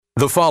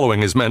The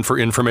following is meant for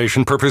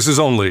information purposes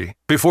only.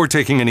 Before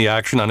taking any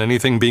action on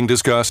anything being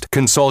discussed,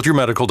 consult your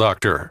medical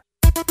doctor.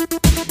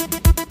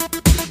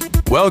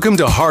 Welcome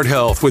to Heart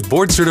Health with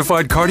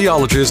board-certified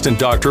cardiologist and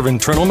doctor of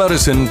internal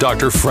medicine,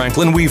 Dr.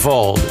 Franklin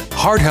Weefald.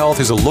 Heart Health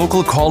is a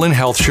local call-in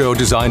health show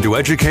designed to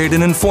educate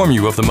and inform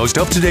you of the most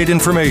up-to-date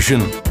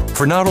information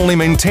for not only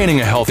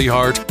maintaining a healthy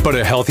heart, but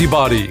a healthy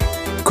body.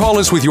 Call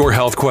us with your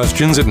health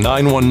questions at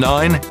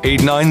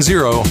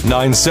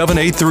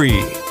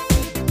 919-890-9783.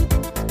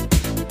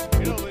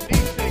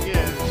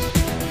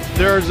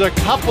 There's a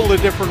couple of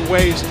different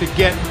ways to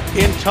get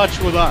in touch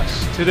with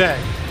us today.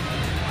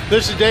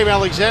 This is Dave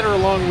Alexander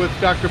along with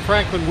Dr.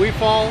 Franklin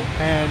Weefald,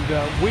 and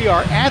we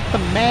are at the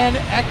Man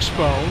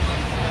Expo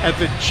at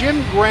the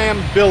Jim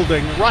Graham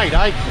building. Right,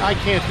 I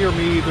can't hear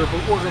me either,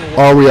 but we're going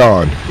to... Are we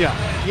on? Yeah.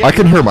 I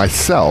can hear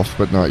myself,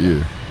 but not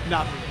you.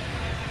 Not me.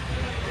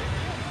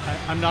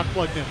 I'm not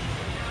plugged in.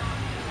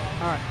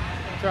 All right,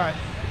 it's all right.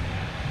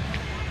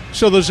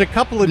 So there's a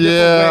couple of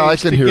different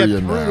ways to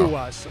get through to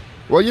us.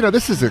 Well, you know,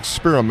 this is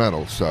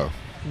experimental, so.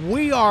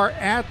 We are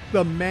at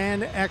the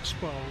Man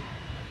Expo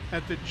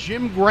at the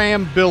Jim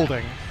Graham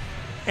building,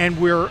 and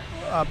we're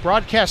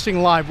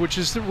broadcasting live, which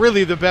is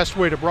really the best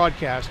way to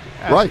broadcast,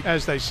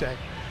 as they say.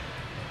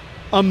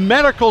 A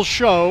medical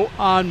show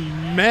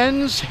on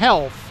men's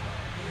health,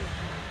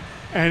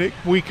 and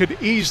we could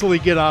easily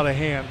get out of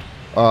hand.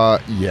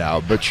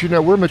 Yeah, but you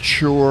know, we're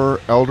mature,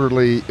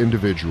 elderly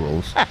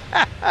individuals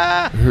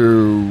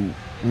who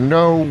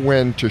know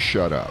when to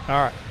shut up.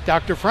 All right.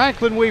 Dr.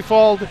 Franklin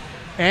Weefald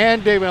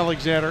and Dave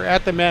Alexander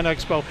at the Man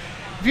Expo.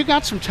 If you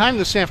got some time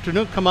this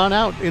afternoon, come on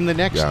out in the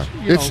next hour.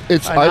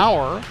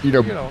 You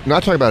know,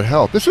 not talking about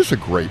health, this is a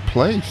great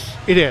place.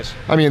 It is.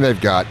 I mean, they've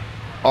got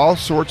all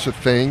sorts of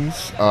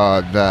things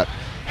that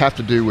have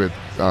to do with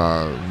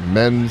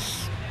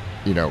men's,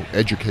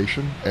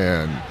 education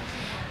and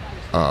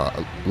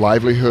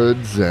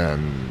livelihoods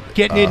and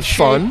getting in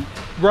fun. Shape,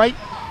 right?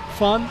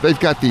 Fun. They've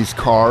got these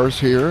cars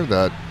here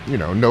that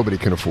nobody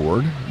can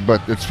afford,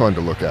 but it's fun to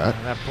look at.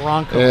 That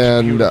Bronco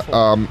is beautiful.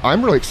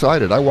 I'm really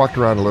excited. I walked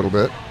around a little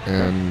bit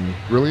and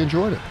really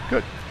enjoyed it.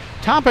 Good.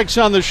 Topics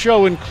on the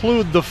show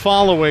include the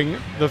following: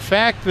 the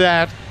fact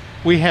that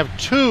we have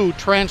 2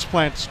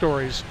 transplant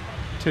stories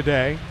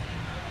today.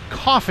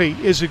 Coffee,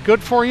 is it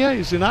good for you?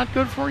 Is it not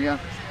good for you?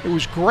 It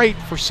was great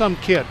for some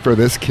kid. For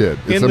this kid.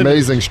 It's an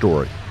amazing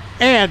story.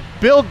 And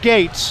Bill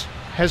Gates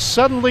has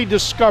suddenly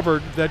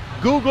discovered that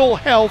Google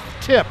Health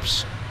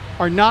tips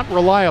are not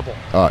reliable.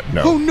 No.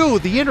 Who knew?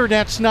 The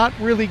internet's not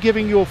really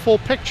giving you a full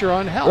picture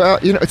on health. Well,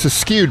 it's a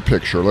skewed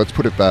picture, let's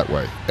put it that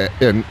way.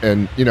 And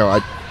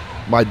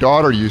my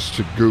daughter used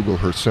to Google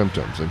her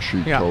symptoms, and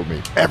she told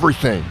me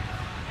everything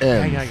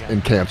ends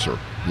in cancer,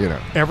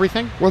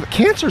 Everything? Well,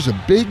 cancer's a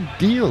big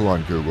deal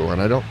on Google,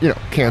 and I don't,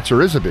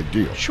 cancer is a big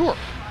deal. Sure.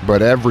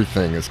 But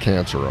everything is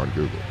cancer on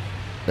Google.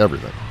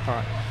 Everything. All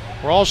right.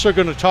 We're also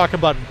going to talk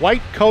about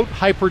white coat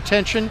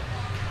hypertension.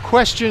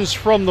 Questions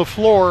from the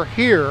floor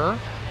here.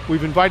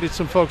 We've invited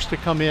some folks to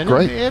come in.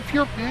 Great. If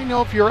you're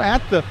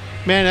at the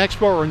Man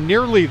Expo or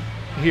nearly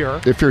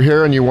here. If you're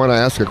here and you want to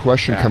ask a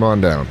question, come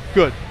on down.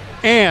 Good.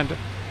 And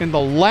in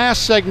the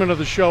last segment of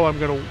the show, I'm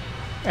going to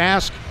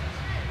ask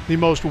the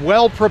most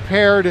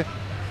well-prepared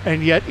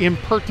and yet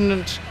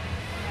impertinent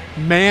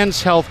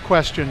man's health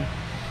question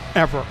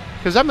ever.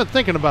 Because I've been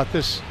thinking about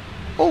this,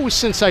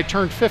 since I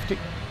turned 50.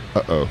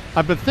 Uh-oh.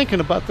 I've been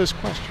thinking about this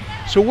question.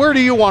 So where do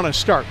you want to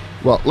start?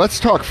 Well, let's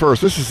talk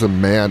first. This is a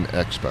Man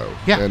Expo.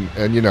 Yeah. And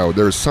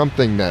there's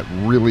something that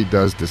really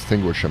does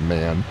distinguish a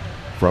man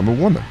from a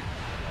woman,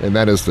 and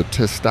that is the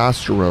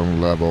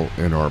testosterone level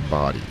in our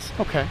bodies.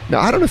 Okay.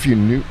 Now, I don't know if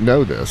you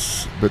know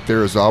this, but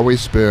there has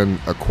always been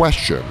a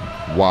question,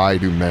 why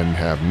do men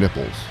have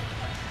nipples?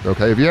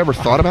 Okay, have you ever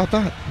thought about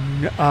that?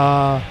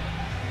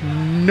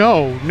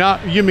 No.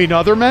 Not, you mean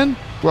other men?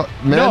 Well,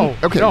 men, no,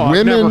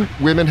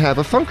 women have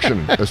a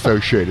function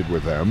associated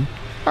with them.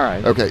 All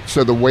right. Okay,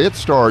 so the way it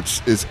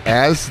starts is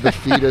as the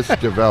fetus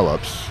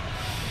develops,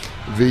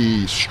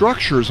 the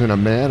structures in a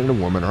man and a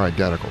woman are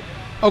identical.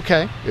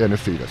 Okay. In a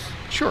fetus.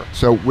 Sure.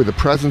 So with the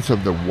presence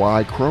of the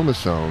Y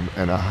chromosome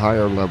and a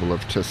higher level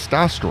of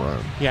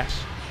testosterone,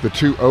 yes, the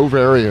 2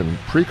 ovarian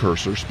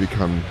precursors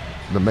become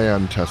the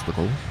man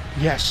testicle.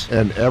 Yes.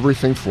 And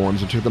everything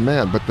forms into the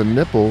man, but the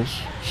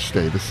nipples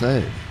stay the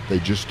same. They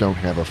just don't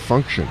have a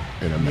function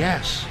in a man.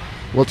 Yes.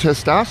 Well,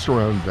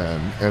 testosterone then,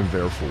 and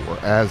therefore,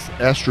 as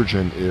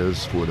estrogen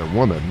is for the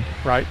woman,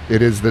 right,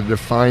 it is the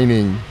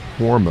defining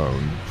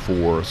hormone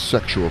for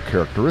sexual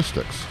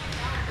characteristics.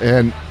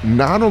 And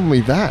not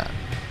only that,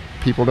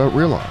 people don't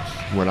realize,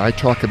 when I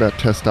talk about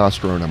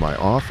testosterone in my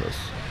office,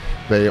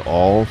 they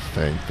all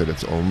think that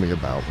it's only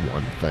about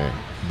one thing.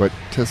 But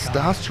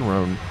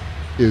testosterone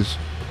is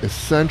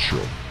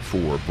essential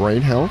for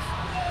brain health,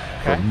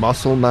 for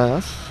muscle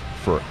mass,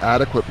 for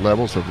adequate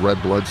levels of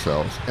red blood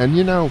cells. And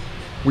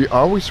we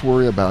always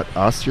worry about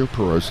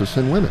osteoporosis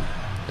in women.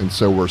 And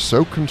so we're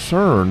so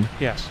concerned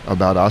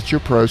about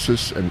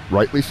osteoporosis, and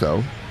rightly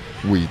so.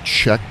 We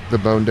check the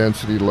bone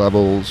density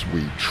levels,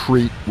 we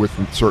treat with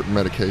certain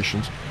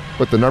medications.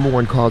 But the number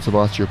one cause of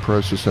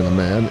osteoporosis in a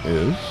man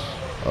is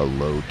a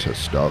low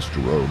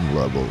testosterone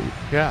level.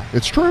 Yeah.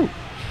 It's true.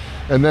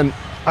 And then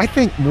I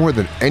think more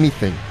than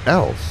anything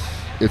else,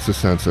 it's a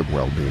sense of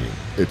well-being.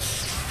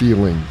 It's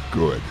feeling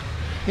good.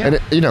 Yeah.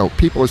 And,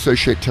 people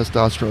associate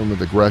testosterone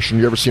with aggression.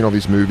 You ever seen all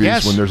these movies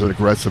Yes. when there's an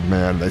aggressive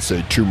man, they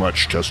say too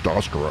much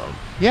testosterone?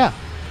 Yeah.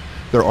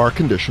 There are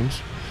conditions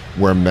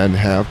where men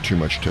have too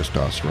much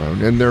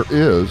testosterone, and there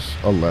is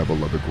a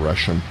level of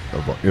aggression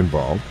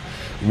involved.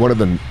 One of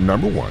the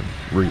number one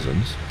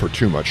reasons for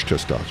too much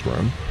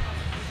testosterone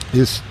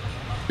is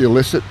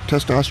illicit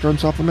testosterone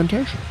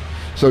supplementation.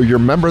 So you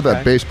remember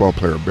that baseball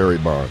player, Barry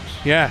Bonds?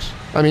 Yes.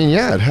 I mean,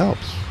 yeah, it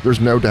helps. There's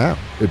no doubt.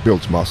 It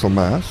builds muscle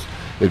mass.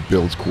 It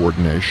builds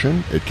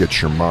coordination. It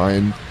gets your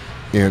mind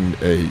in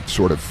a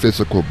sort of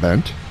physical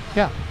bent.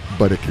 Yeah.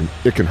 But it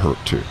can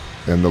hurt too.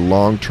 And the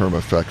long-term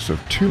effects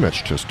of too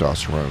much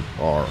testosterone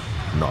are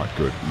not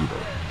good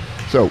either.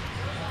 So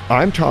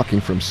I'm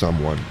talking from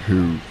someone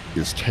who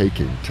is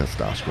taking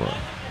testosterone.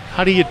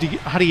 How do you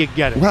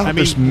get it? Well, I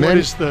mean, what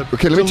is the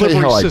okay, let me tell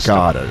you how system? I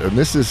got it. And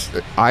this is,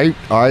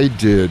 I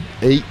did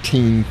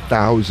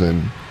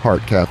 18,000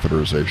 heart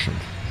catheterizations.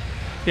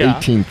 Yeah.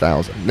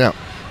 18,000. Now,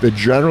 the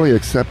generally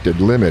accepted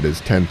limit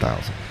is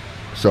 10,000.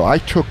 So I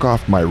took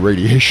off my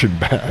radiation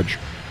badge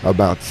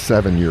about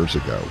 7 years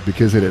ago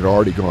because it had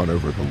already gone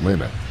over the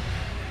limit.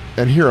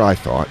 And here I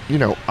thought,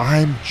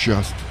 I'm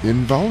just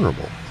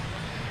invulnerable.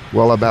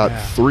 Well, about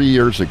 3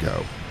 years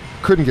ago,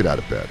 couldn't get out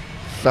of bed,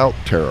 felt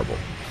terrible,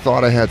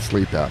 thought I had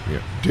sleep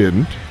apnea,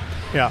 didn't.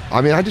 Yeah. I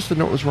mean, I just didn't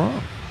know what was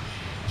wrong.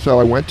 So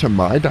I went to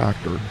my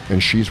doctor,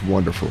 and she's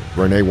wonderful,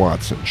 Renee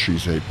Watson.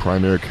 She's a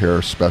primary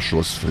care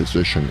specialist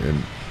physician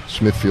in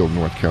Smithfield,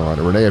 North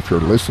Carolina. Renee, if you're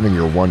listening,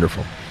 you're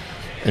wonderful.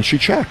 And she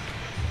checked,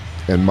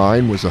 and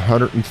mine was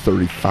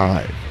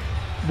 135.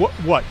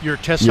 What? Your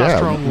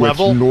testosterone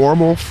level? Which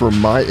normal for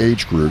my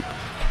age group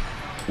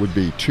would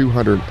be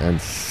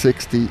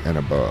 260 and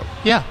above.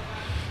 Yeah.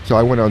 So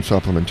I went on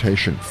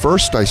supplementation.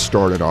 First, I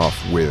started off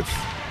with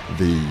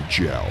the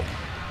gel,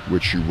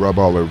 which you rub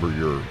all over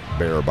your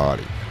bare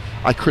body.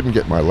 I couldn't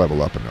get my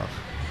level up enough.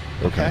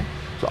 Okay.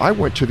 So I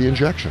went to the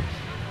injections,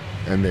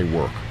 and they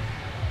work.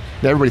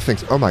 Now everybody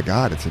thinks, oh my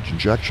God, it's an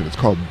injection. It's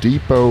called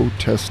depot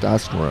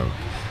testosterone.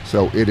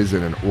 So it is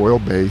in an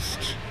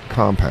oil-based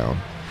compound,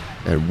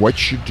 and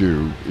what you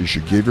do is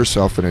you give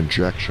yourself an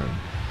injection.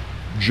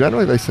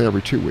 Generally, they say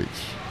every 2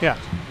 weeks. Yeah.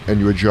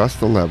 And you adjust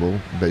the level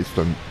based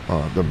on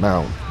the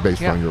amount,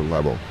 based on your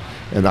level.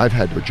 And I've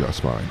had to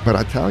adjust mine. But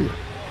I tell you,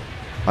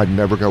 I'd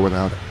never go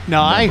without it.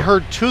 Now, Never. I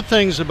heard two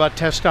things about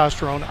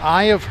testosterone.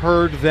 I have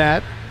heard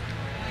that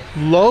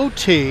low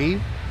T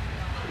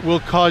will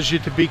cause you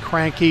to be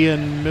cranky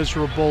and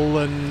miserable,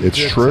 and It's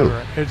true.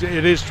 It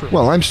is true.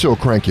 Well, I'm still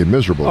cranky and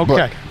miserable.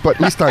 Okay. But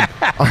at least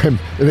I'm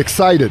an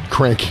excited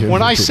cranky and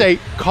when I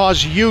miserable. say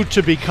cause you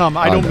to become,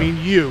 I don't know. mean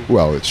you.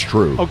 Well, it's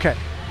true. Okay.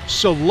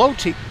 So low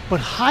T,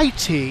 but high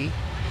T,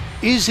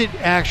 is it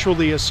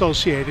actually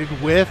associated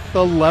with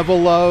the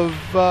level of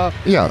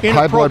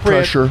high blood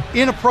pressure,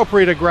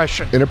 inappropriate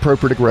aggression?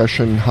 Inappropriate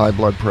aggression, high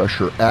blood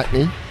pressure,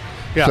 acne.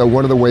 Yeah. So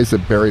one of the ways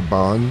that Barry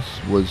Bonds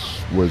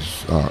was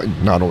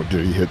not only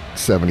did he hit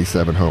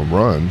 77 home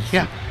runs,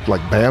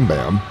 like Bam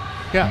Bam,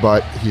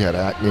 but he had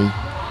acne.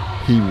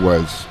 He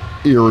was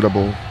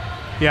irritable.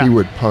 Yeah. He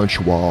would punch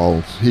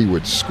walls. He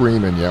would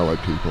scream and yell at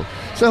people.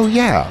 So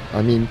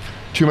I mean,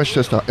 too much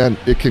testosterone, and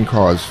it can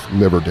cause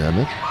liver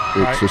damage.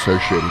 It's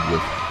associated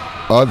with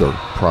other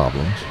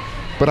problems.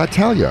 But I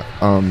tell you,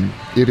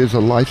 it is a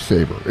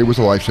lifesaver. It was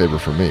a lifesaver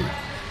for me.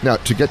 Now,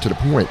 to get to the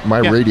point, my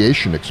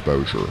radiation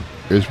exposure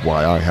is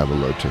why I have a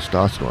low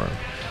testosterone.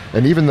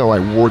 And even though I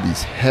wore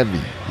these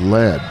heavy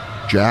lead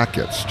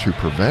jackets to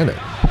prevent it,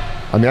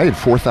 I mean, I had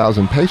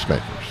 4,000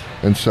 pacemakers.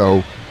 And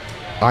so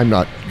I'm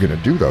not going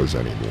to do those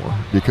anymore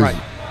because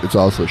it's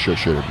also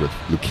associated with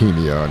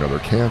leukemia and other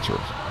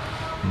cancers.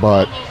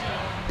 But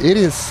it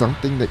is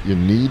something that you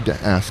need to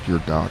ask your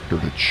doctor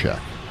to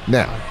check.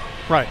 Now,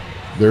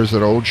 there's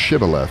an old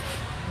shibboleth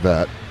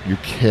that you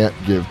can't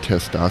give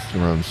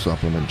testosterone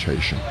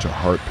supplementation to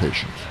heart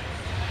patients.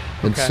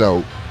 And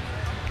so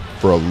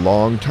for a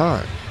long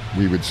time,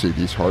 we would see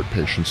these heart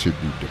patients who'd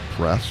be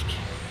depressed,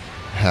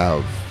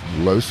 have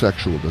low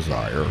sexual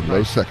desire,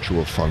 low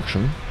sexual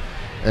function,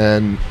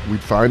 and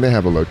we'd find they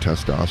have a low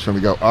testosterone.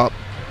 We go,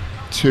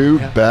 too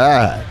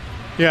bad.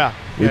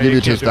 We give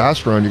you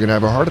testosterone, you're going to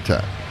have a heart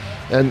attack.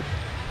 And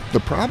the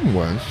problem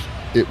was,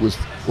 it was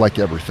like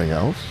everything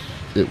else,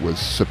 it was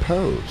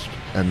supposed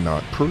and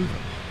not proven.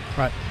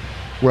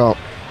 Well,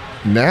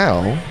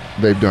 now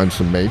they've done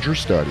some major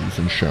studies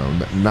and shown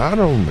that not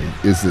only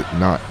is it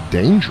not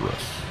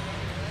dangerous,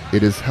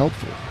 it is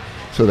helpful.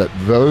 So that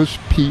those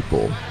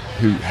people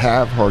who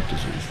have heart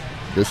disease,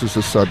 this is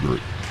a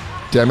subgroup,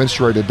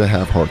 demonstrated to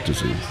have heart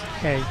disease,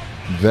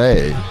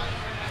 they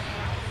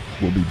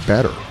will be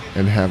better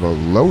and have a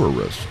lower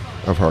risk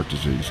of heart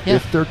disease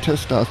if their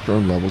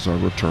testosterone levels are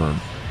returned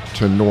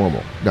to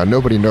normal. Now,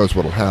 nobody knows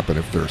what will happen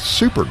if they're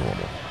super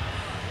normal,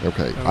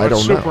 Okay, And I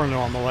don't know.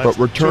 Supernormal? But That's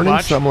too returning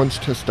much? someone's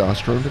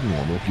testosterone to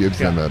normal gives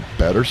them a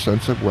better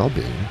sense of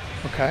well-being.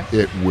 Okay.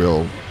 It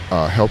will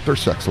help their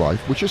sex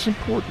life, which is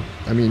important.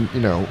 I mean,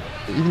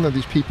 even though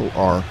these people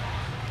are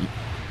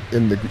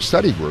in the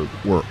study group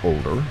were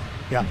older,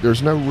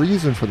 there's no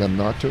reason for them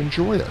not to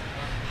enjoy it.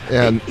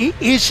 And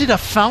is it a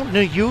fountain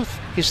of youth?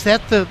 Is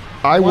that the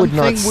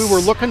thing we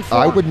were looking for?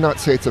 I would not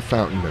say it's a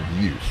fountain of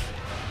youth,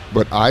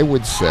 but I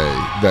would say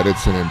that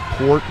it's an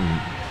important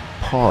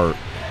part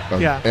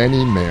of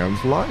any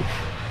man's life.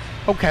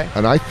 Okay.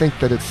 And I think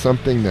that it's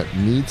something that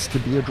needs to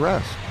be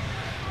addressed.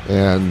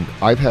 And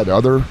I've had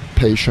other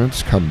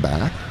patients come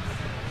back,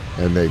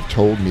 and they've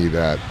told me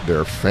that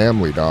their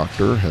family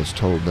doctor has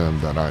told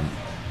them that I'm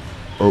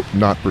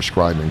not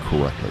prescribing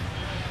correctly.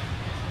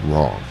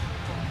 Wrong.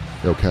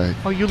 Okay?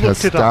 Oh, you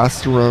looked it up.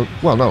 Testosterone.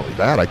 Well, no,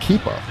 that I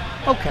keep up.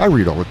 Okay. I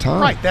read all the time.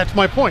 Right, that's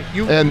my point.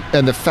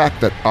 And the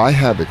fact that I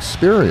have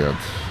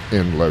experience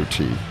in low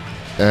T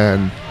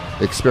and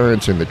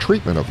experience in the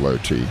treatment of low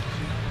T,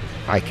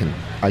 I can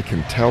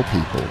tell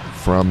people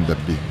from the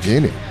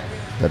beginning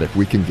that if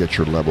we can get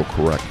your level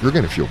correct, you're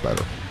going to feel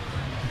better.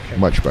 Okay.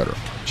 Much better.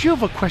 Do you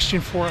have a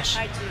question for us?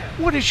 I do.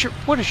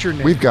 What is your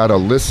name? We've got a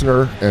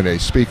listener and a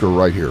speaker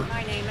right here.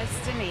 My name is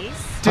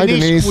Denise. Hi,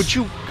 Denise. Would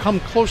you come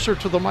closer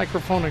to the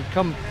microphone and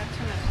come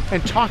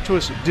and talk to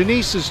us?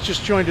 Denise has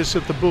just joined us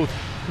at the booth.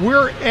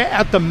 We're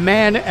at the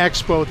Man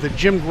Expo at the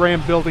Jim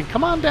Graham building.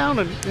 Come on down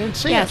and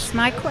see us. Yes,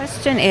 my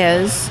question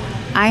is,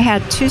 I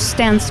had 2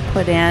 stents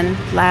put in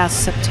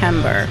last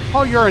September.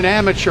 Oh, you're an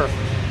amateur.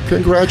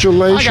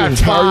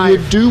 Congratulations. How are you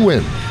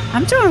doing?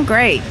 I'm doing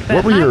great.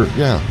 But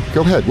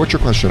go ahead. What's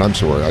your question? I'm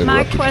sorry.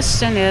 My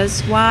question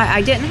is why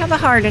I didn't have a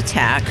heart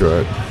attack.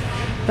 Good.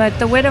 But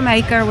the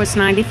Widowmaker was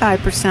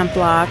 95%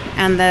 blocked,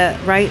 and the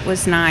right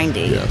was 90.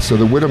 Yeah, so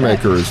the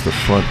Widowmaker is the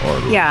front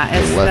artery. Yeah,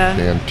 it's the left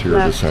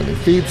anterior descending.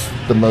 Feeds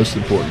the most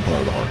important part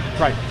of the heart.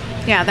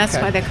 Right. Yeah, that's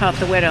why they call it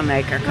the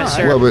Widowmaker.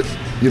 Well, but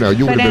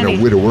you would have been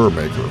a widower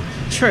maker.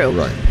 True.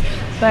 Right.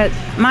 But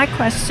my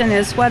question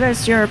is, what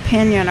is your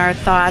opinion or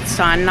thoughts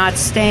on not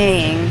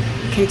staying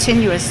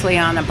continuously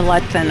on a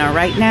blood thinner?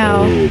 Right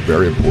now,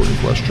 very important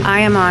question. I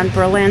am on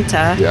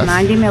Brilinta,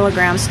 90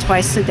 milligrams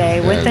twice a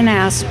day with an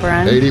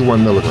aspirin.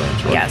 81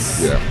 milligrams, right?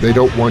 Yes. Yeah. They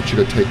don't want you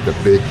to take the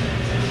big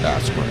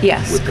aspirin.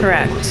 Yes,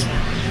 correct.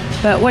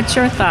 But what's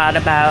your thought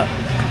about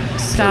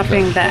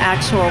stopping the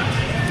actual,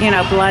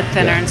 blood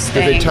thinner and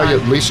staying Did they tell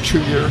you at least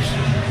 2 years?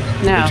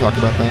 No. Did we talk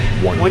about that?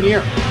 1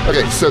 year.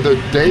 Okay, so the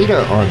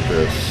data on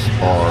this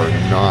are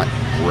not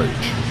great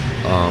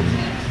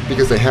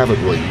because they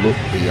haven't really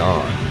looked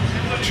beyond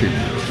 2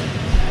 years.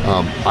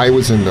 I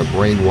was in the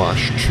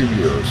brainwash 2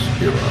 years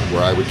era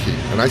where I would keep,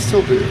 and I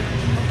still do,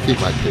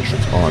 keep my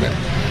patients on it.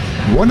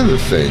 One of the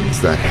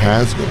things that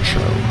has been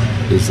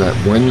shown is that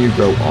when you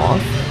go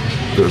off,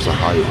 there's a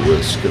higher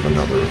risk of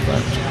another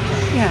effect.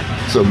 Yeah.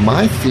 So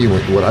my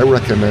feeling, what I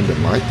recommend to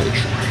my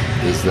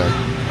patients is that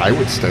I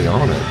would stay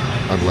on it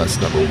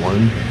unless, number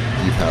one,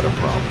 you've had a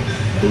problem,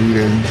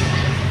 bleeding,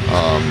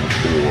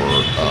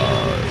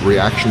 or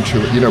reaction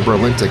to it.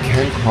 Brilinta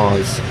can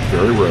cause,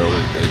 very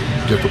rarely,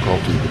 a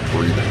difficulty with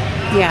breathing.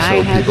 Yeah, so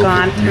I had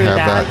gone through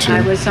that. Too?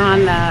 I was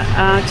on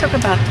it took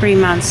about 3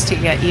 months to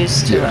get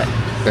used to it.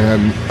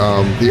 And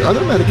the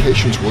other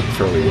medications work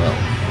fairly well.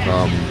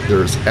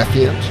 There's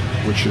Effient,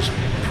 which is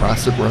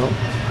prasugrel,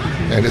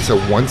 and it's a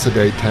once a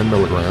day 10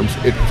 milligrams.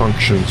 It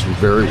functions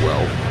very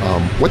well.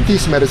 What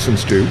these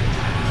medicines do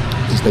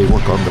is they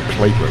work on the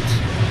platelets.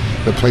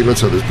 The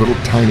platelets are those little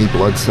tiny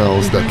blood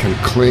cells that can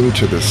cling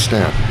to the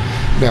stent.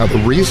 Now, the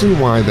reason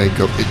why they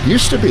go, it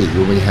used to be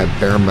when we had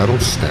bare metal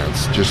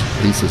stents, just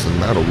pieces of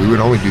metal, we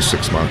would only do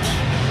 6 months.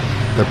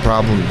 The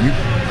problem,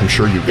 I'm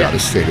sure you've got a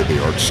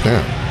state-of-the-art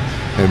stent,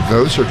 and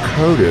those are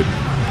coated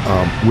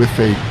with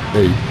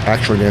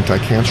actually an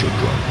anti-cancer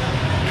drug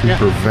to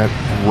prevent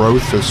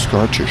growth of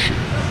scar tissue.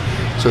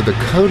 So the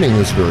coating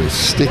is very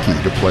sticky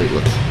to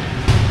platelets.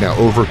 Now,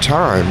 over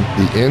time,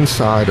 the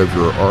inside of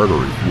your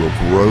artery will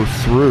grow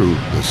through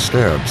the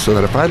stent so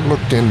that if I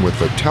looked in with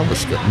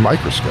a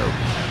microscope,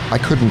 I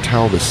couldn't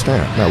tell the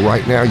stent. Now,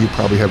 right now, you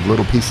probably have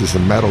little pieces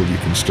of metal you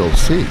can still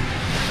see.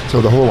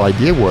 So the whole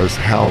idea was,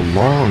 how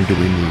long do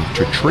we need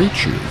to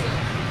treat you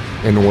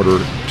in order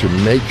to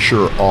make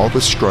sure all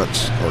the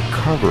struts are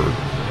covered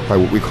by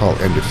what we call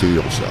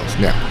endothelial cells?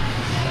 Now,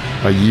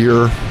 a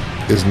year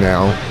is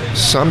now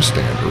some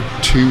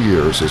standard, 2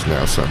 years is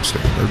now some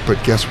standard,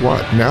 but guess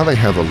what? Now they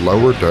have a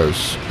lower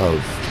dose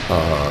of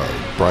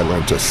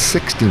Brilinta,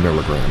 60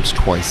 milligrams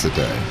twice a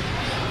day,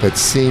 that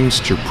seems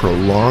to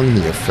prolong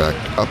the effect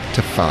up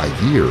to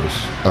 5 years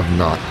of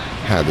not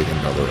having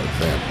another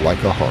event,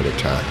 like a heart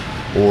attack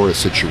or a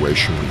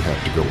situation where you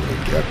have to go in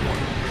and get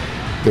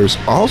one. There's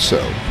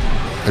also,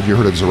 have you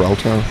heard of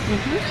Xarelto?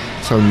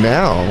 Mm-hmm. So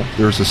now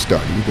there's a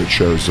study that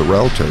shows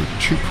Xarelto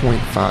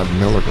 2.5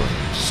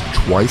 milligrams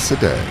twice a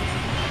day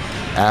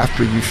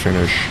after you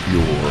finish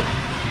your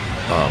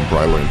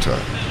Brilinta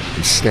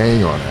and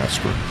staying on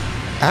aspirin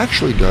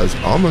actually does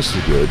almost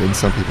as good, and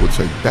some people would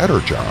say better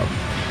job,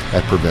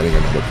 at preventing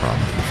another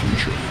problem in the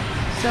future.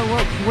 So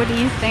what do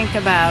you think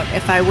about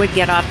if I would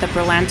get off the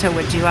Brilinta,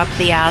 would you up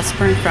the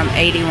aspirin from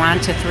 81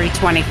 to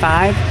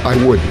 325?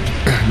 I wouldn't.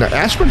 Now,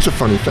 aspirin's a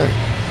funny thing.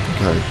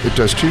 Okay? It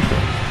does two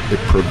things. It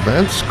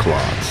prevents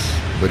clots,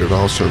 but it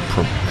also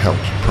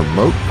helps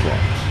promote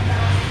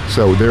clots.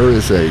 So there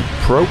is a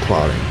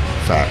pro-clotting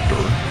factor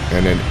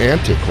and an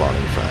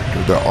anti-clotting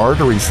factor. The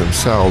arteries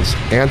themselves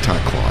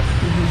anti-clot.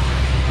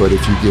 But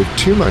if you give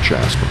too much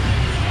aspirin,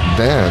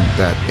 then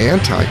that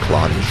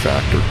anti-clotting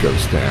factor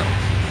goes down.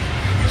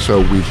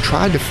 So we've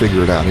tried to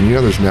figure it out, and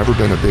there's never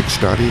been a big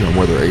study on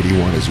whether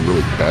 81 is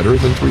really better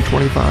than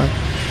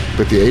 325,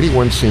 but the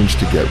 81 seems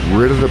to get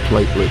rid of the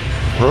platelet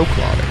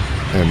pro-clotting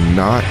and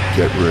not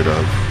get rid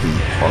of the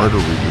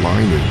artery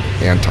lining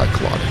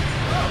anti-clotting.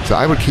 So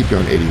I would keep you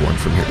on 81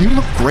 from here. You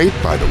look great,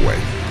 by the way.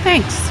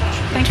 Thanks.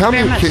 Thank you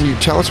very much. Can you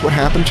tell us what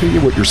happened to you,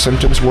 what your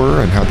symptoms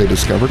were, and how they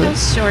discovered it?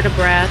 Just short of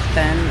breath,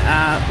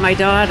 and my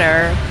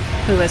daughter,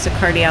 who is a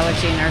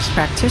cardiology nurse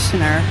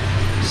practitioner,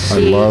 I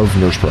love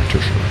nurse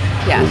practitioners.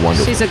 Yeah, They're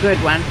wonderful. she's a good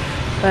one.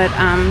 But,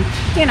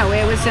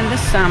 it was in the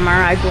summer.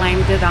 I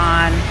blamed it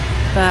on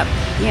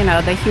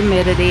the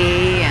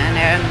humidity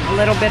and a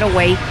little bit of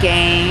weight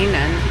gain.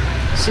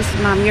 And she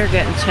said, Mom, you're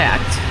getting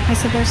checked. I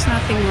said, there's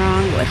nothing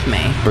wrong with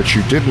me. But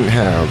you didn't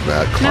have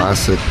that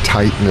classic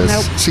tightness.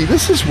 Nope. See,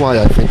 this is why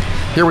I think,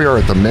 here we are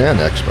at the Man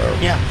Expo.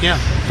 Yeah.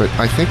 But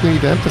I think we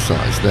need to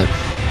emphasize that,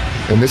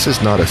 and this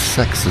is not a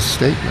sexist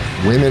statement,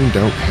 women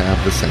don't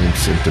have the same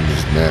symptoms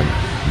as men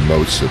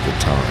most of the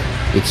time.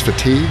 It's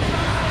fatigue,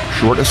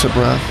 shortness of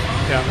breath,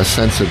 a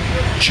sense of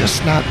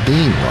just not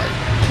being right.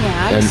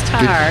 Yeah, I was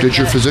tired. Did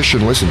your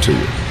physician listen to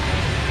you?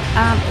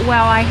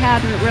 Well, I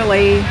hadn't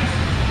really,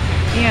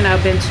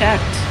 been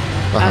checked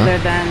other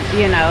than,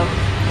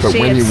 But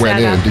when you went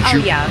in, did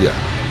you?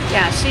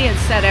 Yeah, she had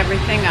set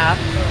everything up.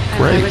 And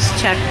Great. I was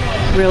checked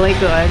really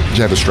good. Did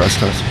you have a stress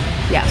test?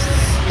 Yes.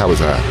 How was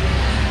that?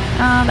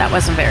 That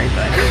wasn't very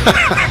good.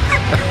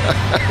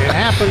 It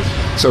happens.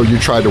 So you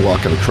tried to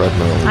walk on a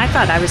treadmill? I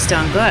thought I was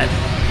doing good.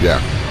 Yeah.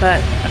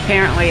 But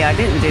apparently I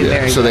didn't do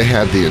very So good. they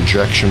had the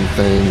injection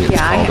thing. It's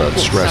called a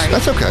stress. sorry.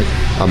 That's okay.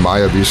 A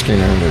Mayavi scan,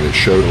 and it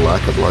showed a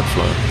lack of blood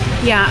flow.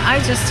 Yeah,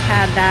 I just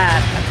had that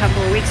a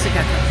couple of weeks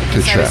ago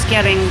because I was check.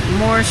 getting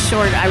more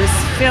short. I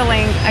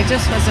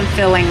just wasn't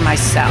feeling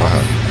myself.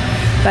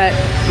 But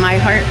my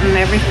heart and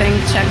everything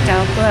checked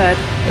out good.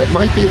 It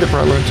might be the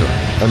Brilinta.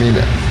 I mean,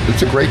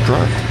 it's a great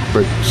drug,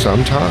 but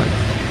sometime.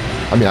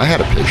 I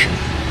had a patient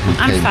who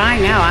I'm came.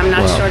 fine now. I'm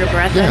not short of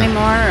breath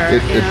anymore. Or,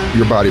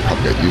 Your body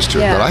probably got used to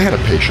it. Yeah. But I had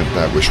a patient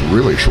that was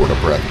really short of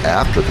breath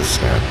after the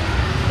stent,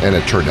 and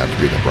it turned out to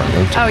be the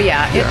Brilinta. Oh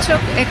yeah, it took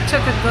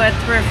a good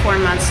 3 or 4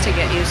 months to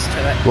get used to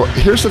it. Well,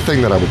 here's the thing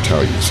that I would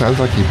tell you. It sounds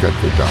like you've got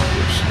good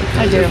doctors.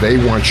 Okay? I do. If they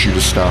want you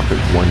to stop at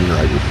 1 year,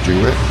 I would do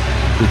it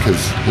because,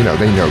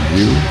 they know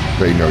you,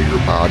 they know your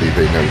body,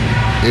 they know you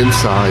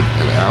inside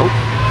and out,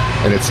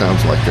 and it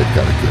sounds like they've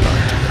got a good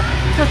idea.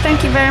 Well,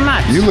 thank you very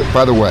much. You look,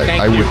 by the way,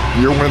 Thank you.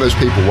 you're one of those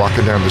people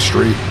walking down the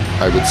street,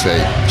 I would say,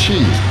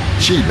 geez,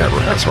 she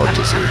never has heart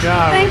disease.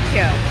 Thank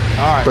you.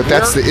 All right. But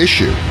that's the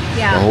issue.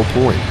 Yeah. The whole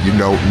point. You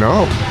don't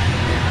know.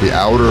 The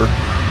outer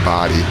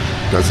body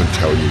doesn't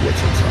tell you what's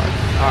inside.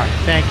 All right,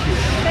 thank you.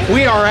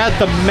 We are at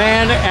the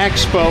Man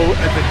Expo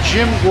at the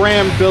Jim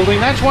Graham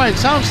building. That's why it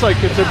sounds like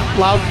it's a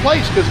loud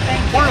place, because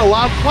we're in a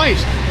loud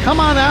place.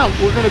 Come on out.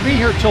 We're going to be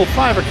here till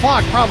 5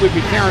 o'clock, probably be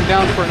tearing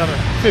down for another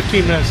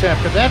 15 minutes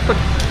after that. But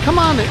come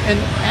on and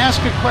ask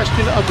a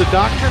question of the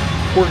doctor.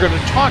 We're going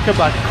to talk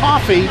about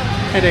coffee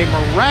and a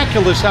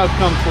miraculous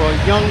outcome for a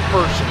young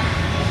person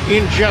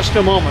in just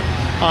a moment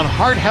on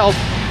Heart Health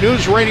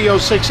News Radio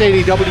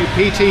 680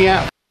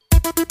 WPTF.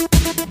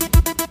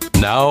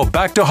 Now,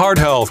 back to Heart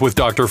Health with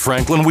Dr.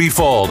 Franklin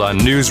Weefald on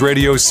News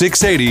Radio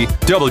 680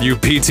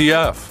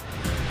 WPTF.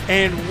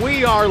 And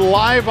we are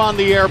live on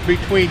the air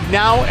between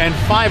now and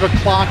 5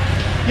 o'clock.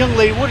 Young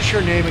lady, what is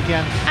your name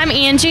again? I'm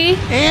Angie.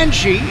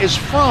 Angie is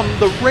from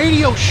the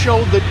radio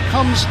show that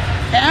comes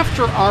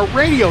after our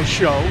radio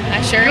show.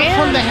 I sure You're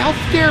am. from the Health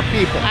Dare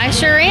people. I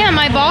sure am.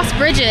 My boss,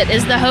 Bridget,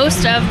 is the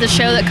host of the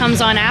show that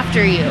comes on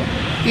after you.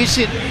 Is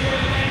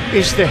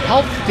the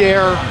Health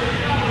Dare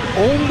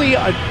only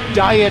a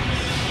diet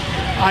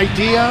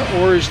idea,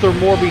 or is there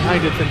more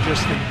behind it than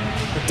just the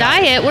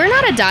Diet? We're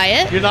not a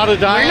diet. You're not a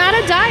diet? We're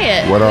not a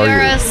diet. What are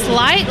We're you? a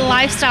slight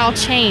lifestyle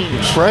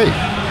change. Great.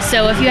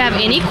 So if you have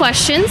any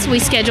questions, we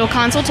schedule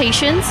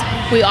consultations.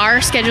 We are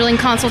scheduling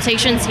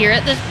consultations here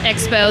at the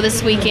expo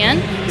this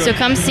weekend. So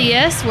come see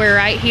us. We're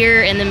right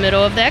here in the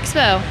middle of the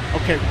expo.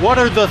 Okay, what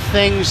are the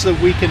things that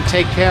we can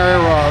take care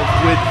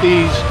of with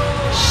these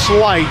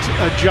slight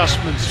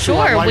adjustments to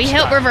our Sure, we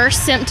help lifestyle? reverse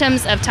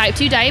symptoms of type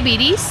 2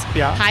 diabetes,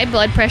 Yeah. high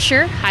blood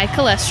pressure, high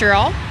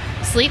cholesterol,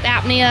 sleep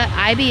apnea,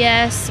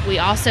 IBS. We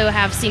also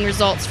have seen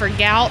results for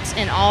gout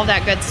and all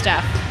that good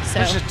stuff. So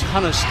There's a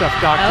ton of stuff,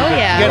 doctor, Oh, that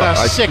yeah. get Well,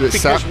 us sick they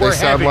because we're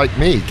sound heavy. like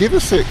me. Give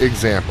us an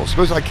example.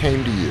 Suppose I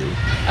came to you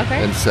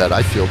Okay. and said,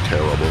 I feel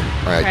terrible.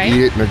 I Okay.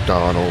 eat at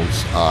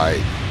McDonald's. I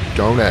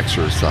don't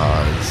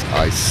exercise.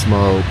 I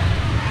smoke.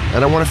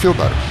 And I want to feel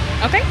better.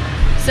 Okay.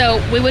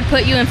 So we would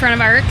put you in front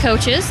of our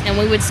coaches, and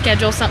we would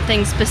schedule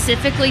something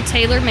specifically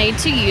tailor-made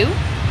to you.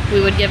 We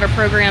would give a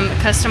program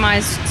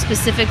customized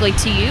specifically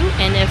to you,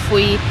 and if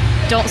we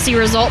don't see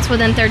results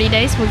within 30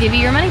 days, we'll give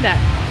you your money back.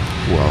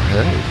 Well,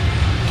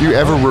 hey. Do you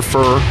ever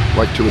refer,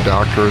 like, to a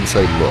doctor and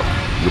say, look,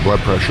 your blood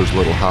pressure's a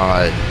little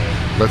high,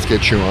 let's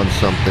get you on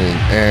something,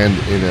 and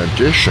in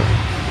addition,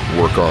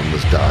 work on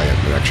this diet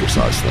and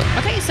exercise thing?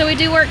 Okay, so we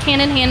do work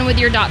hand in hand with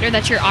your doctor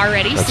that you're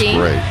already seeing.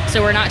 Great.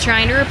 So we're not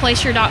trying to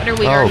replace your doctor.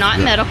 We are not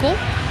medical.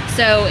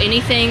 So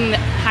anything,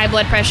 high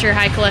blood pressure,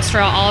 high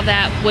cholesterol, all of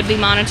that would be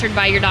monitored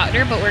by your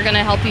doctor, but we're going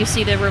to help you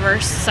see the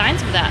reverse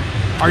signs of that.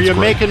 Are you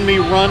making me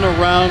run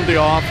around the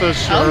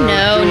office? Oh,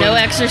 no, no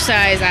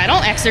exercise. I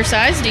don't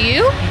exercise, do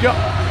you?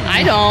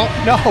 I don't.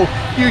 No,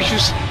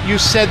 you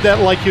said that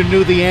like you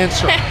knew the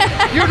answer.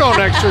 You don't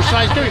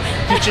exercise, do you?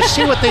 Did you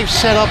see what they've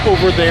set up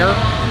over there?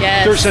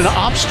 Yes. There's an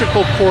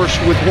obstacle course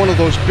with one of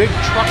those big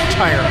truck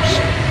tires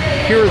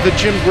here at the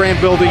Jim Graham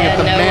building at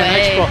the Man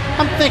Expo.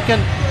 I'm thinking,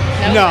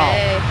 no.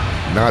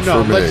 Not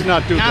for me. Let's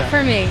not do that. Not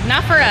for me.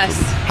 Not for us.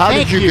 How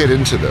did you get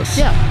into this?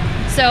 Yeah.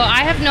 So I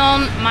have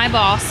known my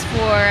boss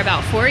for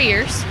about 4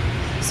 years.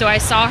 So I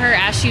saw her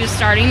as she was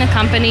starting the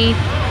company,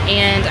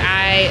 and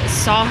I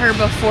saw her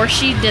before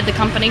she did the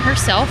company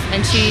herself,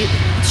 and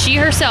she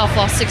herself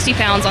lost 60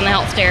 pounds on the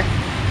health dare.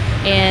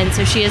 And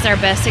so she is our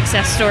best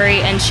success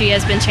story, and she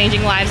has been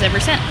changing lives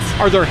ever since.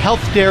 Are there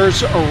health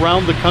dares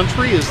around the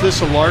country? Is this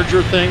a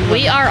larger thing?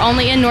 We are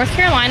only in North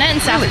Carolina and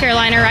South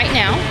Carolina right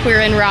now. We're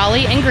in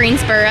Raleigh and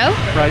Greensboro.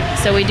 Right.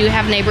 So we do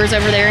have neighbors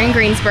over there in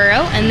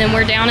Greensboro. And then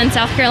we're down in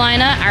South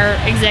Carolina. Our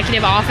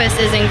executive office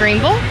is in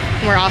Greenville.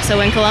 And we're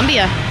also in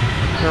Columbia.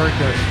 Very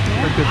good.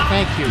 Very good.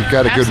 Thank you. You've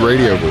got a good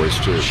radio voice,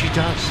 too. She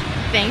does.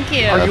 Thank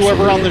you. Are you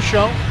ever on the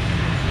show?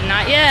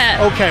 Not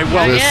yet. Okay,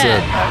 well,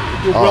 Listen,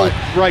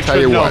 tell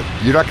you what,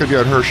 you're not going to be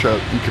on her show.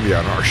 You can be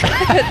on our show.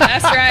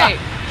 That's right.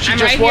 I'm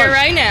right here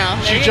right now.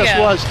 She just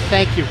was.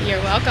 Thank you. You're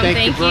welcome.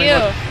 Thank you. Very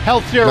much.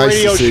 Health Dare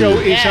Radio Show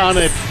is on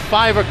at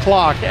 5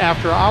 o'clock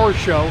after our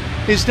show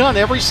is done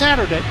every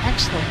Saturday.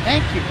 Excellent.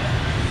 Thank you.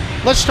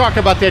 Let's talk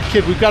about that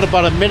kid. We've got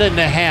about a minute and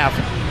a half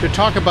to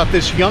talk about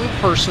this young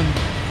person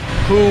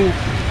who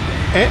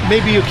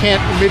maybe you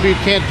can't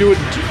do it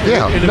in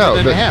a minute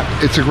and a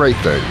half. It's a great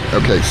thing.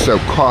 Okay, so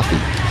coffee.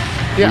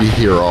 Yeah. We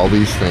hear all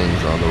these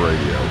things on the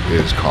radio.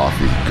 Is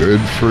coffee good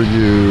for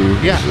you?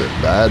 Yeah. Is it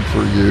bad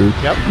for you?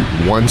 Yep.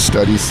 One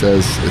study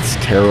says it's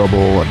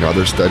terrible.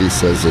 Another study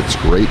says it's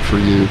great for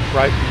you.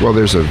 Right. Well,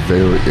 there's a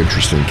very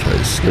interesting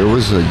case. There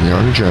was a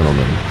young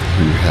gentleman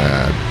who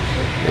had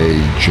a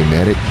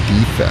genetic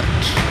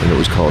defect, and it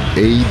was called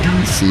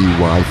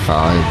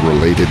ADCY5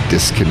 related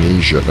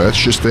dyskinesia. That's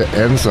just the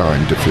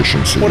enzyme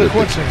deficiency. What a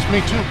coincidence. Me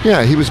too.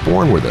 Yeah, he was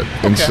born with it.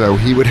 And so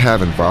he would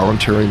have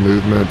involuntary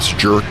movements,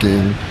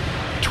 jerking,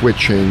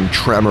 twitching,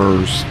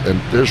 tremors, and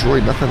there's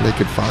really nothing they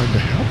could find to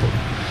help him.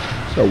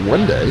 So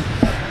one day,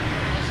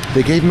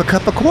 they gave him a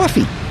cup of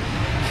coffee.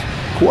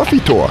 Coffee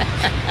talk.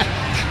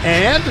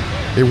 And?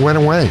 It went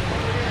away.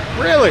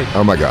 Really?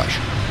 Oh my gosh.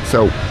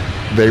 So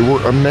they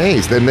were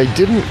amazed. And they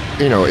didn't,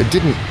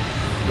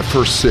 the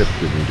first sip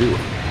didn't do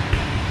it.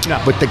 No.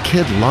 But the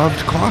kid loved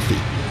coffee.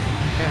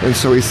 And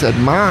so he said,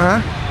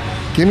 Ma,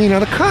 give me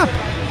another cup.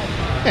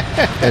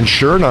 And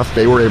sure enough,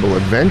 they were able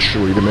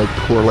eventually to make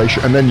the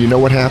correlation. And then you know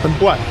what happened?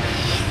 What?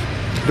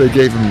 They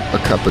gave him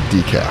a cup of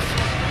decaf.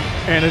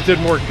 And it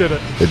didn't work, did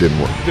it? It didn't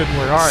work. It didn't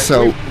work. All right.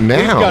 So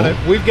now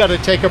we've got to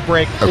take a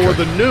break for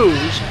the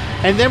news,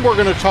 and then we're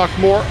going to talk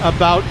more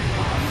about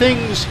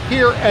things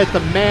here at the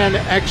Man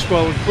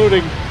Expo,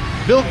 including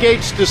Bill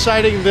Gates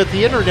deciding that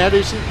the internet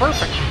isn't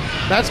perfect.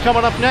 That's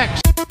coming up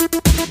next.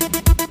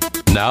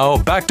 Now,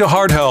 back to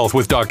Heart Health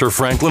with Dr.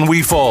 Franklin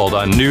Weefald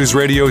on News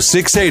Radio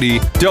 680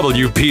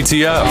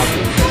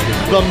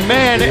 WPTF. The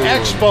Man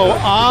Expo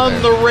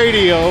on the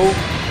radio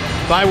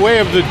by way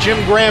of the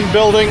Jim Graham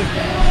building.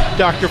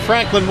 Dr.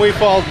 Franklin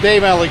Weefald,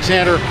 Dave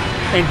Alexander,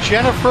 and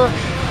Jennifer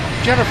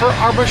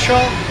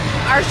Arbachal?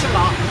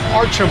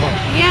 Archibald.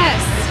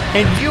 Yes.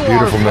 And you Beautiful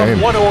are from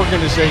name. what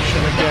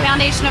organization The again?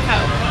 Foundation of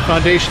Hope.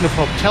 Foundation of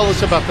Hope. Tell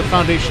us about the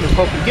Foundation of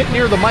Hope. And get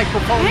near the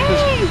microphone.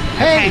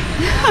 Hey.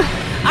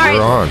 All right.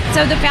 We're on.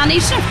 So the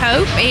Foundation of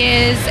Hope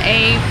is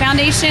a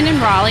foundation in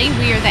Raleigh.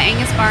 We are the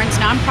Angus Barnes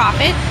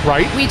nonprofit.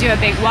 Right. We do a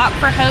big Walk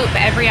for Hope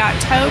every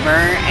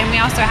October, and we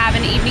also have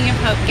an Evening of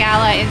Hope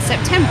gala in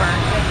September.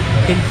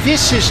 And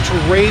this is to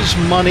raise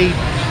money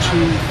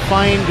to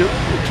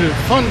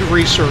fund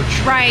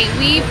research. Right.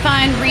 We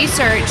fund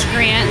research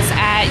grants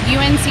at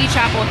UNC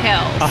Chapel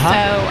Hill.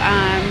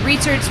 So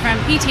research from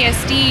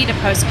PTSD to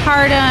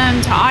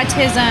postpartum to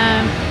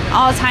autism,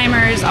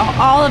 Alzheimer's,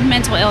 all of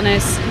mental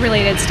illness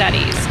related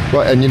studies.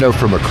 Well, and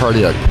from a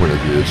cardiac point of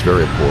view, it's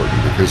very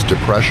important because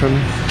depression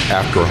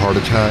after a heart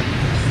attack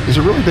is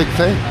a really big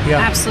thing. Yeah.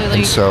 Absolutely.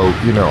 And so,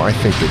 I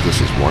think that this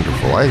is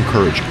wonderful. I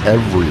encourage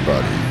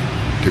everybody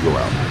to go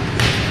out.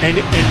 And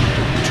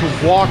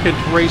to walk and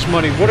to raise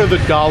money, what are the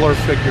dollar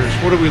figures?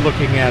 What are we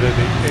looking at in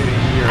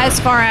a year? As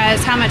far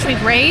as how much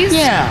we've raised?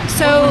 Yeah.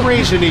 So what do we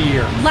raise in a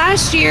year?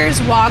 Last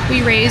year's walk,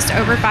 we raised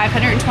over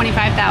 $525,000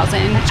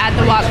 at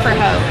the Walk for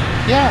Hope.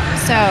 Yeah.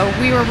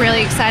 So we were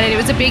really excited. It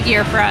was a big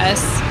year for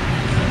us.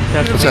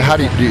 So how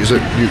do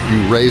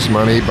you raise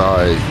money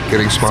by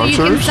getting sponsors?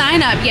 So you can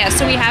sign up, yes.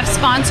 So we have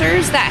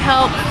sponsors that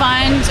help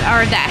fund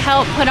or that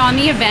help put on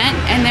the event,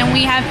 and then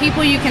we have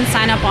people you can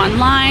sign up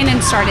online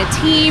and start a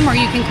team, or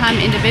you can come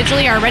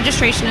individually. Our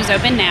registration is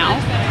open now,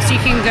 so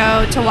you can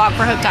go to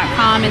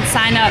walkforhope.com and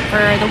sign up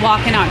for the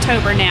walk in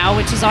October now,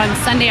 which is on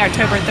Sunday,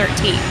 October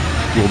 13th.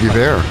 We'll be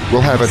there. We'll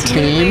have a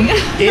team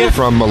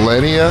from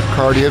Millennia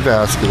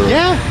Cardiovascular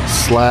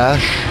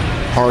 /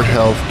 Heart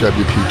Health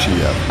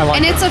WPTF.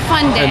 And it's a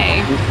fun day.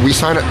 And we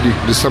sign up.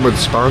 Does someone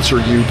sponsor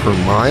you per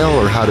mile,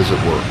 or how does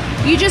it work?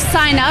 You just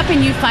sign up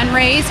and you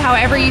fundraise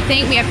however you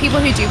think. We have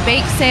people who do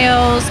bake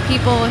sales,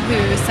 people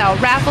who sell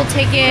raffle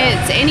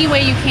tickets, any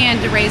way you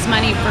can to raise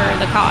money for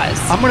the cause.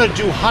 I'm going to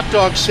do hot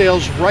dog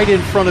sales right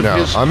in front of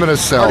his I'm going to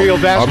sell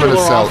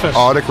office.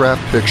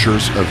 Autographed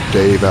pictures of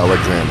Dave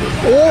Alexander.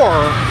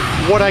 Or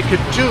what I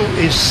could do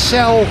is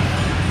sell.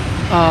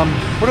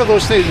 What are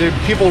those things that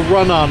people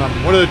run on them?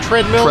 What are the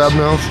treadmills?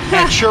 Treadmills.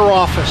 At your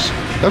office.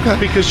 Okay.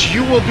 Because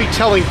you will be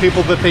telling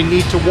people that they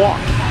need to walk.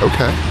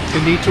 Okay. They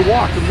need to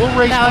walk, and we'll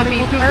raise that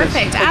money. That would be we'll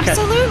perfect. Okay.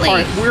 Absolutely. All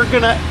right, we're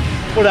gonna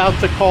put out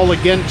the call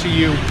again to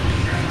you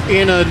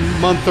in a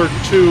month or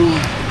two.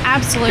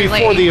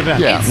 Absolutely. Before the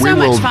event. Yeah, it's we so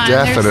will much fun.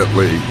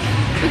 definitely.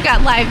 We've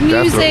got live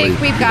music.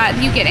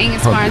 Definitely. You get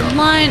Angus Farm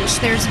lunch.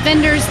 There's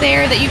vendors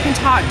there that you can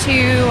talk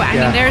to. I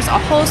mean, there's a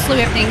whole slew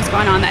of things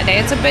going on that day.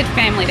 It's a good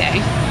family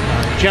day.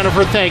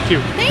 Jennifer, thank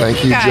you.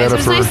 Thank you, guys.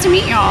 Jennifer. It was nice to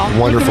meet y'all.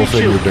 Wonderful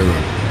thing you're doing.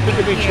 Good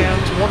to meet you.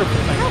 It's a wonderful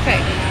thing.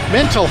 Perfect.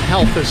 Mental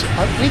health is,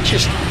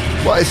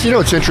 Well, it's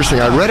interesting.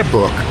 I read a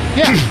book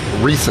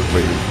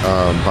recently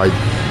by,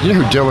 you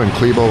know who Dylan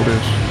Klebold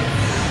is?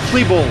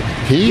 Klebold.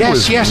 He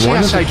was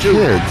one of the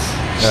kids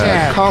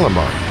at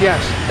Columbine.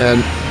 Yes. And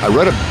I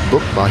read a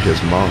book by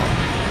his mom.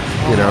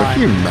 Can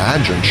you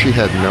imagine? She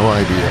had no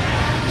idea.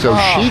 So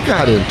she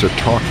got into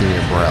talking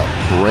about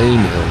brain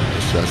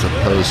illness as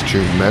opposed to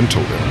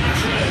mental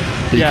illness.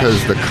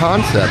 Because the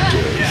concept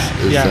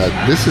is that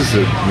this is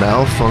a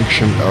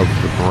malfunction of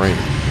the brain.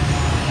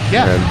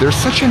 Yeah. And there's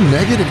such a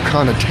negative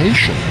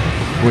connotation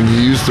when you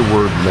use the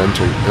word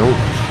mental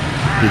illness.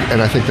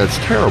 And I think that's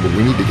terrible.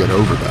 We need to get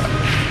over that.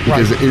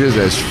 Because it is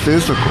as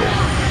physical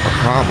a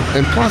problem.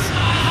 And plus,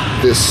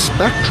 this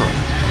spectrum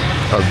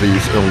of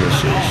these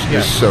illnesses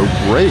is so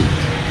great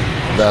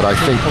that I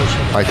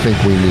think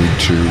we need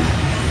to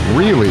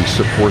really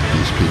support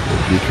these people,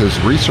 because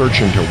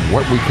research into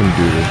what we can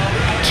do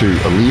to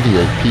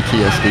alleviate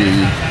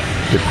PTSD,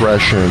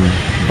 depression,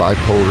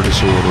 bipolar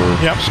disorder,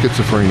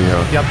 schizophrenia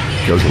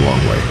goes a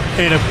long way.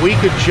 And if we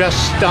could just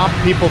stop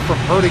people from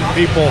hurting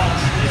people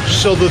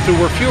so that there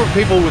were fewer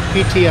people with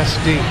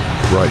PTSD.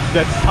 Right.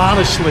 That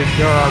honestly,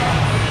 there are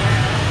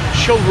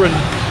children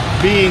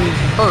being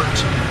hurt,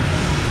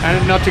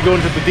 and not to go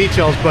into the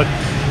details, but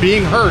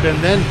being hurt, and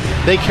then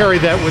they carry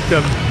that with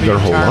them their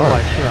whole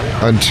life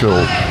until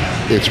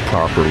it's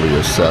properly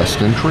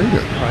assessed and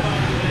treated. Right.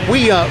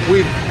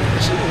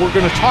 We're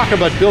going to talk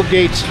about Bill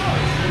Gates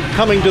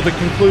coming to the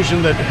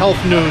conclusion that health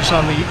news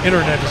on the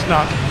internet is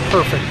not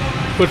perfect.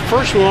 But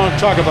first, we want to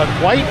talk about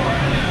white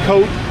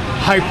coat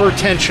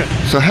hypertension.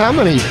 So how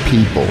many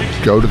people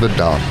go to the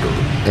doctor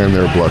and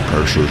their blood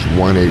pressure is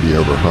 180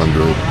 over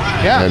 100,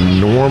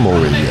 and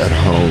normally at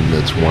home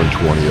it's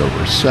 120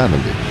 over 70?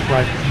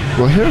 Right.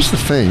 Well, here's the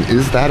thing.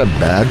 Is that a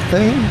bad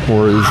thing,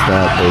 or is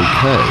that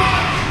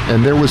okay?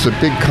 And there was a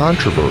big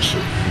controversy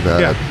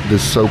that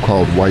this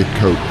so-called white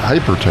coat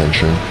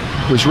hypertension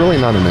was really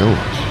not an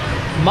illness.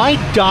 My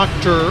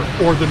doctor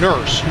or the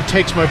nurse who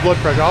takes my blood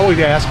pressure, I always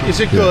ask,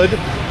 is it good?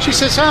 She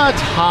says,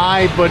 it's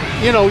high, but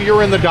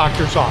you're in the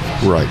doctor's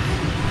office. Right.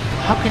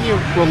 How can you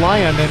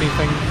rely on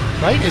anything,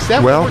 right? Is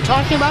that what we're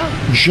talking about?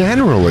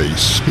 Generally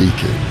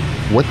speaking,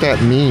 what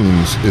that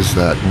means is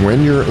that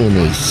when you're in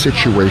a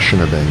situation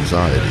of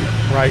anxiety,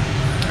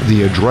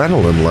 the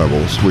adrenaline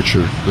levels, which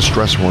are the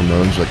stress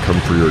hormones that come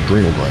through your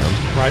adrenal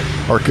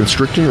glands, are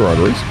constricting your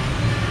arteries,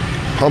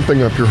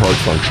 pumping up your heart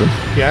function,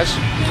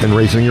 and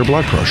raising your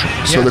blood pressure.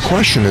 So the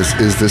question is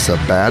this a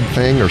bad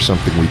thing or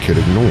something we could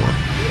ignore?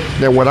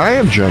 Now, what I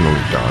have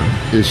generally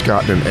done is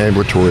gotten an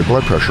ambulatory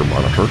blood pressure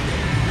monitor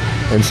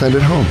and send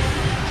it home.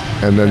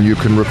 And then you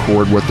can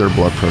record what their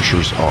blood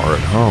pressures are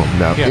at home.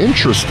 Now,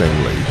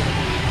 interestingly,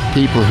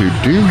 people who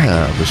do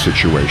have a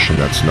situation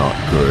that's not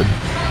good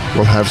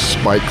will have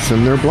spikes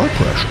in their blood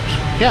pressures.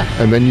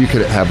 And then you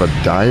could have a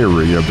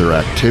diary of their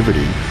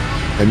activity,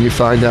 and you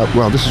find out,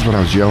 well, this is when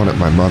I was yelling at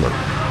my mother.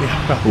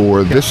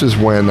 Or this is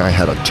when I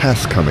had a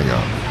test coming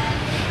up.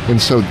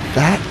 And so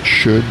that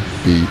should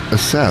be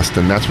assessed,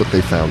 and that's what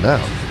they found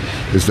out,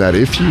 is that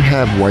if you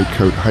have white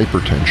coat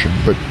hypertension,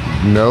 but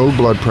no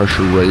blood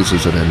pressure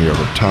raises at any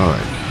other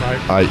time,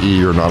 i.e.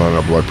 you're not on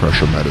a blood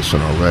pressure medicine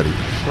already,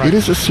 it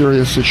is a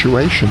serious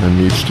situation and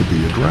needs to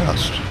be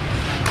addressed.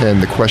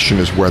 And the question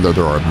is whether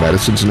there are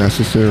medicines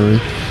necessary,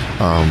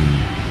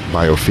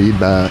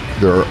 biofeedback.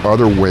 There are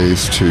other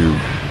ways to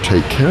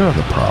take care of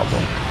the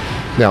problem.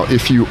 Now,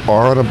 if you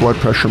are on a blood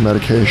pressure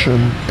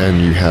medication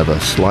and you have a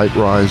slight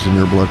rise in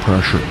your blood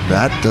pressure,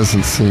 that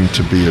doesn't seem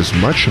to be as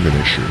much of an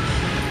issue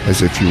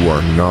as if you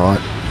are not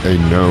a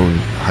known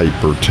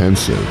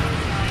hypertensive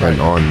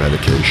and on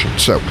medication.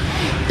 So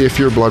if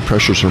your blood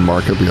pressures are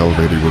markedly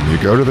elevated when you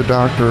go to the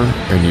doctor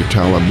and you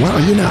tell them, well,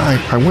 you know,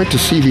 I went to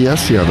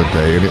CVS the other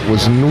day and it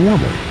was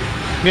normal.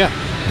 Yeah.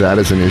 That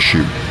is an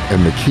issue.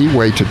 And the key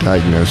way to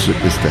diagnose it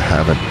is to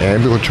have an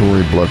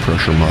ambulatory blood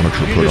pressure monitor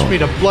put on. You just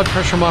mean a blood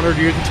pressure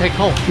monitor you can take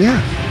home. Yeah.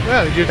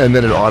 Yeah. And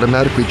then it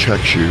automatically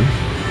checks you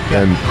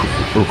and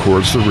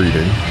records the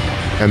reading.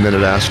 And then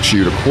it asks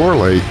you to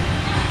correlate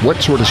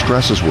what sort of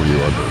stresses were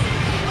you under.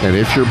 And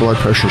if your blood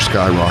pressure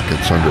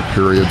skyrockets under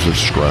periods of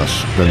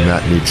stress, then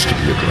that needs to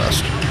be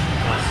addressed.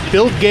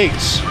 Bill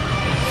Gates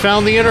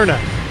found the internet.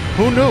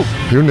 Who knew?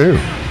 Who knew?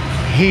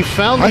 He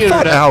found the I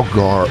internet. thought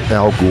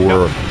Al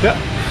Gore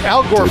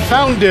Al Gore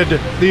founded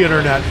the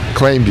internet.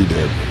 claimed he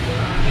did.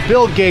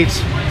 Bill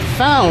Gates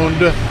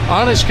found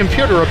on his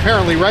computer,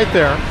 apparently right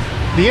there,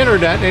 the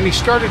internet, and he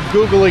started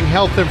Googling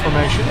health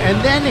information.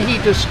 And then he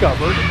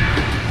discovered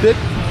that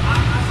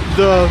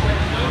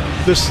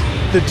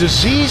the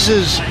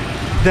diseases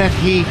that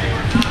he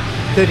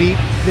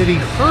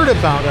heard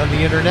about on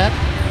the internet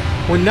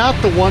were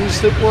not the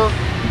ones that were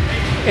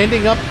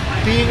ending up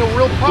being a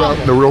real problem.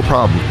 Well, the real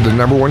problem, the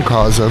number one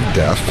cause of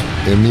death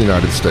in the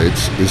United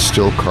States is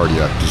still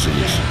cardiac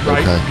disease.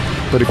 Right. Okay,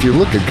 but if you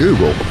look at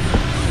Google,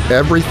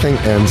 everything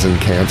ends in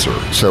cancer.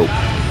 So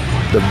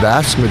the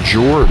vast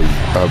majority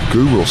of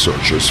Google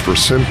searches for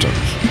symptoms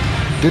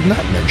did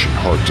not mention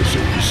heart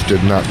disease,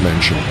 did not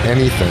mention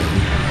anything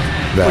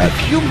that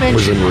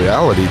was in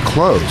reality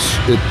close.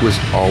 It was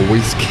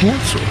always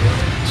cancer.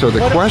 So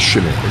the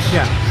question is,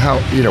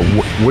 how, you know,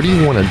 what do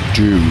you want to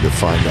do to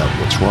find out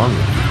what's wrong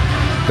with you?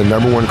 The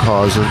number one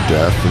cause of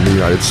death in the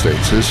United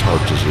States is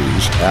heart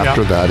disease.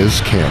 After that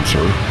is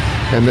cancer,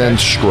 and then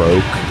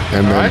stroke,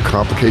 and then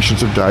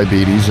complications of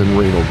diabetes and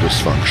renal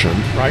dysfunction,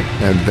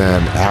 and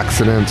then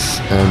accidents,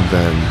 and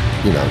then,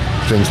 you know,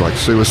 things like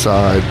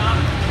suicide.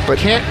 But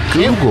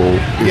Google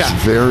is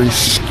very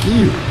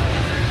skewed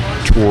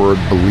toward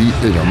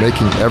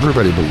making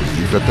everybody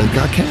believe that they've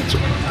got cancer.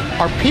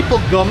 Are people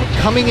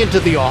coming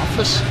into the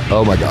office?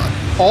 Oh my God.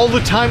 All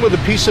the time with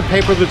a piece of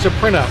paper that's a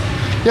printout?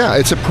 Yeah,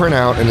 it's a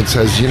printout and it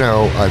says, you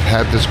know, I've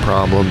had this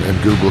problem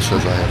and Google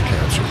says I have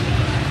cancer.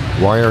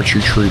 Why aren't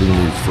you treating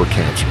me for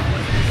cancer?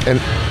 And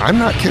I'm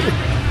not kidding.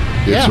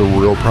 It's a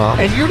real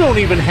problem. And you don't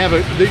even have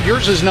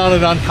yours is not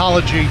an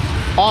oncology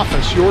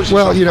office. Yours is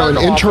well, you know, in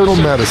internal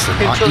medicine.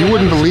 You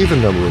wouldn't believe the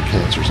number of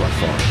cancers I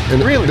found.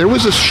 And really? There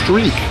was a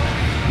streak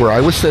where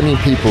I was sending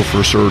people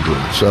for surgery.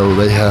 So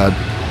they had,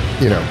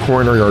 you know,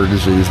 coronary artery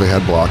disease, they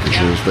had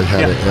blockages, they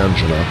had an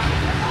angina.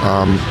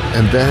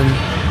 And then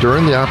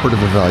during the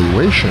operative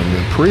evaluation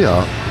in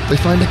pre-op, they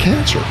find a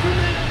cancer.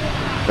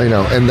 You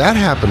know, and that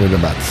happened in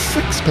about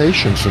 6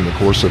 patients in the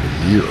course of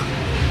a year.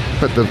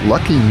 But the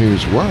lucky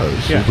news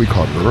was we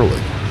caught it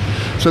early.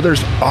 So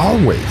there's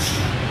always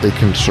a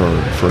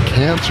concern for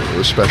cancer,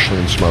 especially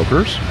in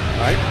smokers,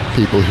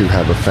 people who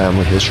have a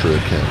family history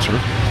of cancer.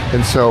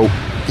 And so,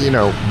 you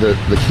know,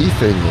 the key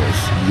thing is,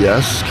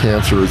 yes,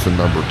 cancer is the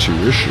number 2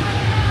 issue.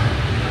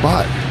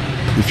 But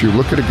if you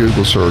look at a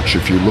Google search,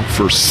 if you look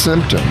for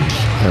symptoms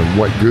and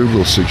what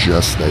Google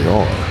suggests they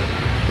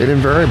are, it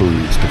invariably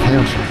leads to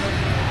cancer.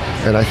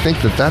 And I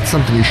think that that's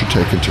something you should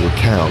take into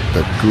account,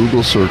 that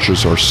Google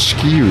searches are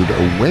skewed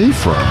away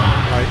from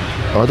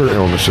other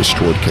illnesses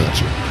toward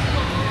cancer.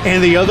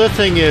 And the other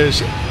thing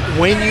is,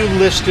 when you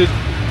listed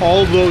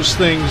all those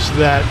things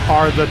that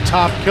are the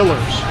top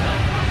killers,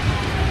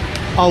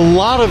 a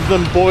lot of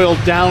them boil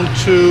down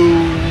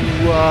to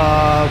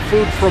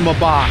food from a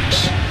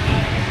box,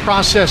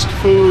 processed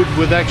food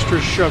with extra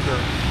sugar.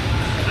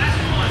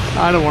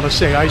 I don't want to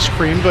say ice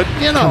cream, but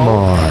you know. Come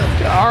on.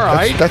 All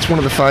right. That's one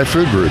of the 5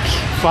 food groups.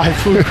 5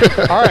 food groups.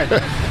 All right.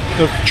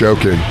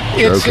 Joking.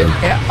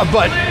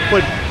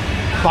 But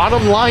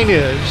bottom line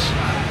is,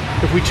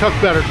 if we took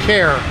better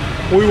care,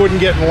 we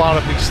wouldn't get in a lot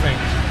of these things.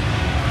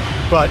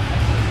 But,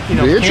 you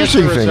know, the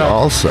interesting thing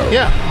also,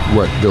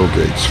 what Bill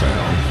Gates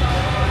found,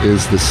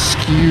 is the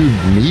skewed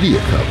media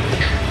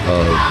coverage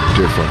of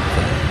different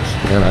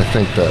things. And I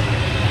think that,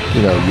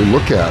 you know, you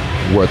look at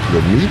what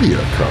the media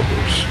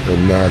covers,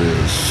 and that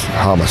is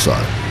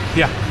homicide,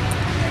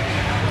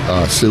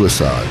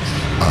 suicides,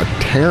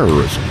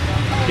 terrorism.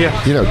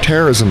 You know,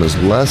 terrorism is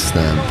less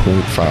than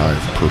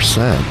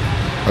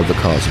 0.5% of the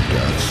cause of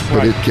deaths,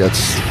 but it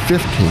gets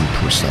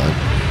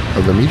 15%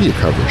 of the media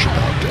coverage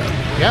about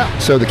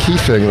death. So the key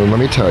thing, let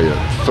me tell you,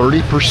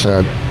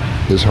 30%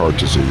 is heart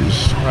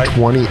disease,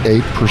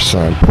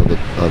 28%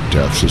 of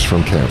deaths is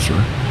from cancer.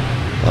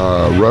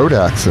 Road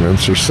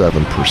accidents are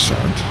 7%.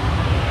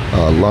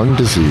 Lung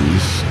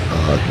disease,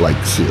 like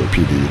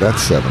COPD,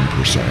 that's 7%.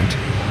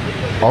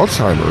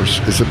 Alzheimer's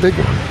is a big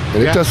one,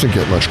 and it doesn't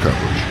get much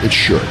coverage. It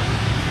should,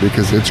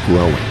 because it's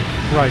growing.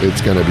 Right.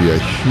 It's going to be a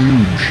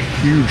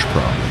huge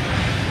problem.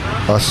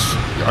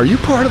 Are you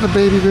part of the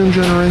baby boom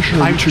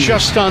generation? I'm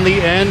just on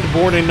the end,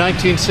 born in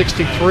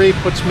 1963,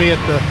 puts me at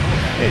the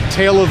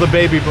tail of the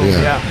baby boom,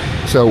 yeah.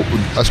 So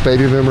us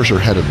baby boomers are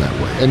headed that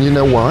way. And you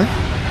know why?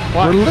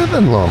 Why? We're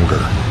living longer.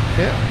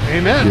 Yeah,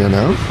 amen. You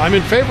know? I'm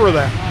in favor of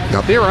that,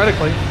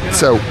 theoretically.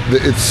 So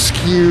it's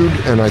skewed,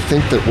 and I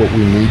think that what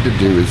we need to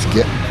do is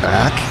get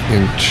back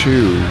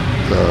into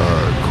the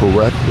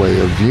correct way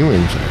of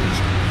viewing things.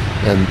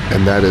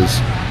 And that is,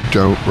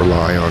 don't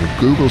rely on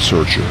Google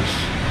searches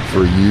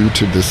for you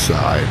to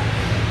decide.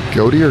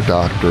 Go to your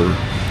doctor.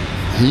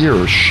 He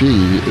or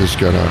she is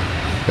going to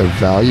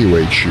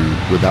evaluate you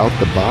without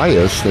the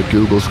bias that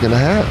Google's going to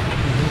have.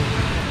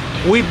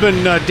 We've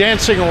been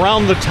dancing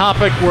around the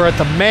topic. We're at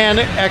the Man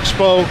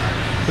Expo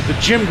at the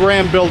Jim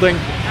Graham Building.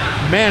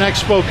 Man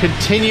Expo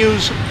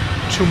continues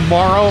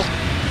tomorrow.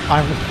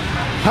 I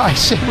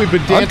say we've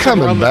been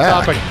dancing around the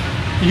topic.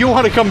 You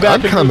want to come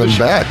back? I'm coming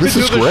back. This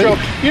is great. Show.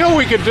 You know what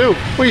we could do?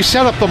 We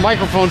set up the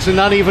microphones and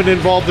not even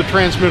involve the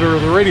transmitter or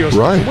the radio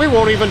station. Right. We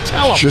won't even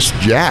tell them. Just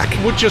jack.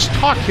 We'll just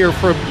talk here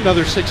for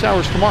another 6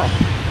 hours tomorrow.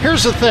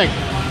 Here's the thing.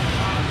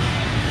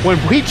 When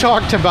we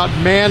talked about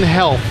man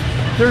health,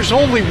 there's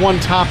only one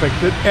topic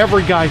that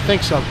every guy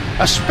thinks of,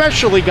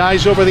 especially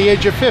guys over the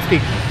age of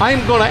 50.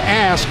 I'm going to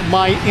ask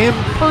my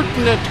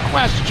impertinent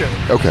question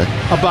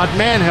about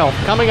man health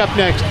coming up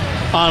next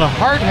on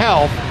Heart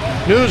Health,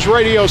 News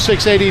Radio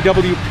 680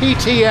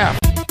 WPTF.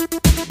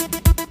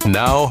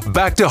 Now,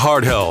 back to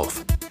Heart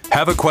Health.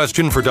 Have a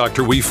question for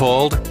Dr.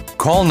 Weefald?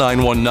 Call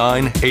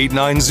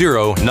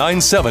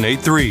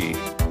 919-890-9783.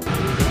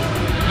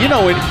 You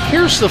know, and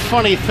here's the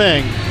funny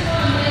thing.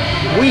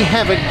 We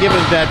haven't given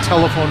that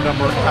telephone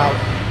number out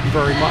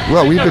very much.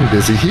 Well, we've been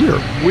busy here.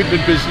 We've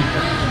been busy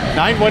here.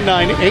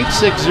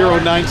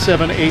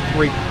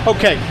 919-860-9783.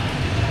 Okay.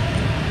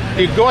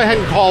 You go ahead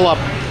and call up,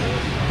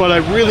 but I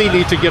really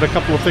need to get a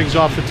couple of things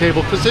off the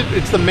table because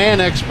it's the Man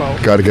Expo.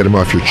 Got to get them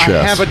off your chest.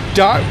 I have a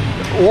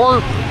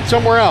or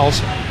somewhere else.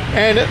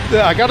 And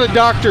I got a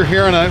doctor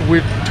here, and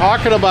we're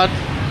talking about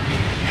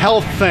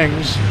health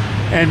things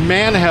and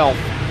man health.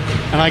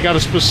 And I got a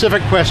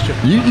specific question.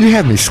 You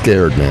have me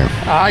scared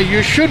now.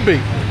 You should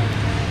be.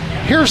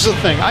 Here's the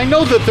thing. I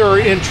know that there are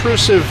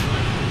intrusive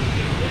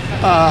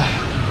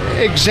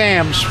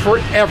exams for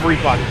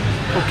everybody.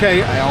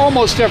 Okay?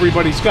 Almost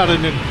everybody's got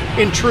an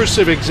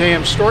intrusive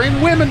exam story, and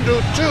women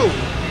do too.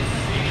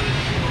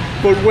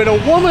 But when a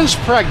woman's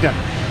pregnant,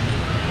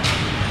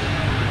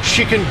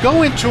 she can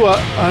go into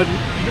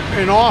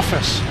an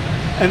office,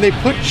 and they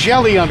put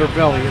jelly on her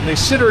belly, and they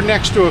sit her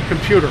next to a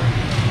computer,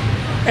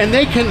 and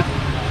they can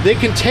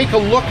take a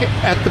look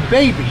at the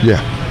baby.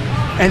 Yeah.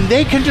 And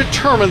they can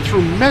determine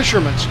through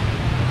measurements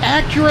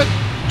accurate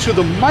to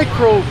the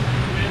micro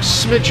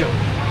smidgen.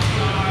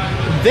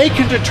 They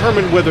can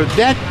determine whether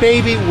that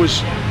baby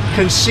was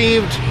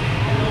conceived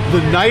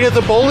the night of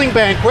the bowling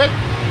banquet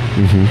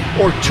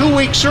or 2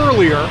 weeks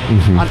earlier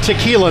on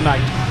tequila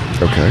night.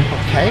 Okay.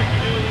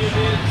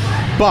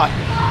 But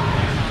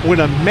when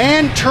a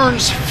man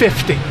turns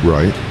 50,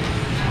 right,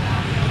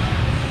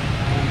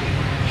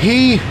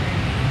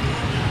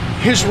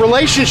 his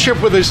relationship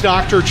with his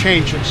doctor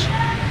changes.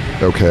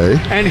 Okay.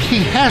 And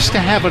he has to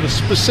have a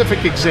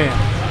specific exam.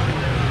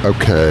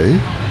 Okay.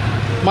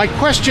 My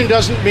question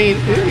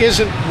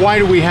isn't why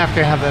do we have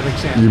to have that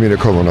exam? You mean a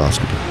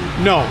colonoscopy?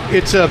 No,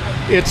 it's a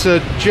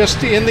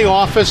just in the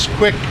office,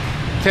 quick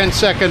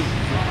 10-second.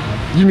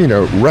 You mean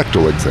a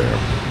rectal exam?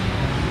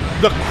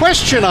 The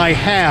question I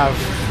have,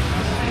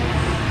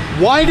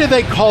 why do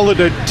they call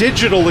it a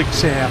digital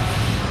exam?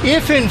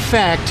 If in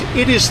fact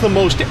it is the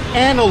most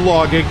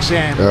analog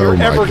exam you're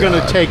ever going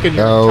to take in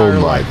your entire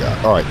life. Oh my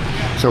God. All right.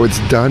 So it's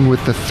done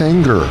with the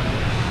finger,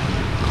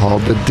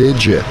 called the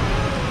digit.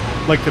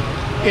 Like the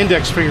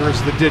index finger is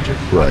the digit.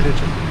 Right.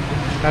 Digit.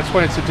 That's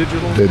why it's a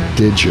digital The exam?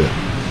 digit.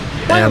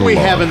 Why are we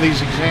Analog. having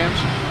these exams?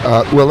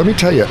 Well, let me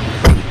tell you.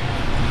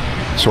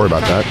 Sorry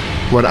about that.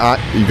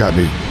 You got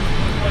me,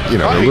 a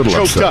little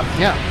choked upset. up.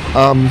 Yeah.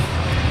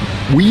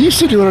 We used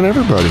to do it on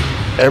everybody.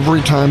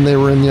 Every time they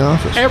were in the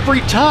office.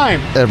 Every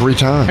time. Every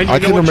time. And I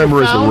can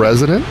remember as a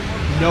resident.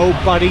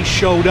 Nobody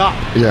showed up.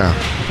 Yeah.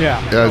 Yeah.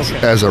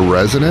 As a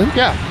resident.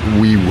 Yeah.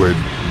 We would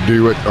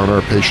do it on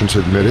our patients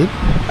admitted.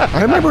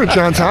 I remember at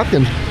Johns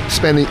Hopkins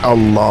spending a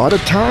lot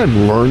of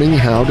time learning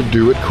how to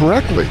do it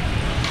correctly.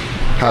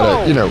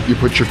 How to, you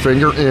put your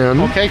finger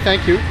in. Okay,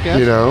 thank you.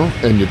 Yes.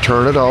 And you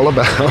turn it all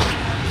about.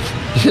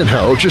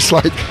 Just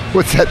like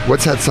what's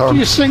that song? Do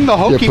you sing the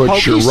Hokey You put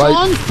Pokey your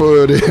song? right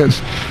foot in.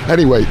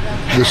 Anyway,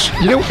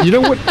 you know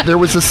what? There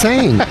was a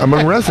saying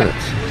among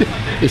residents: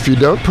 if you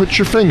don't put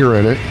your finger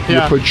in it, you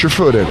put your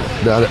foot in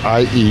it. That,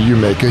 i.e., you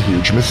make a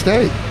huge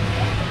mistake.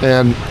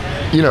 And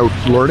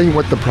learning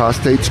what the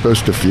prostate's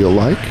supposed to feel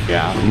like.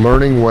 Yeah.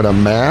 Learning what a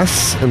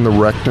mass in the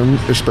rectum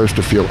is supposed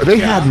to feel. They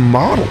had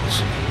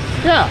models.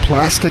 Yeah.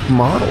 Plastic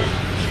models.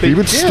 We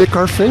would did. stick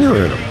our finger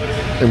in them.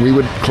 And we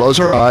would close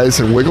our eyes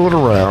and wiggle it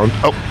around.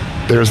 Oh,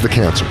 there's the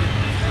cancer.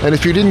 And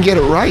if you didn't get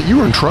it right, you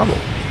were in trouble.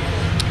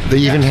 They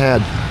even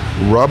had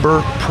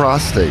rubber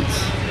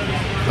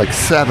prostates, like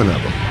 7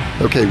 of them.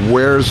 Okay,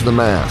 where's the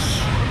mass?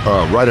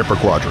 Right upper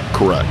quadrant,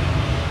 correct.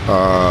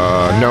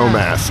 No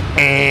mass.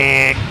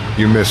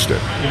 You missed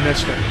it. You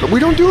missed it. But we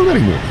don't do them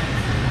anymore.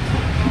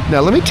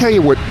 Now, let me tell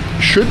you what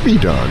should be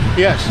done,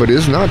 yes, but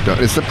is not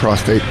done. It's the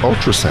prostate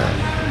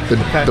ultrasound,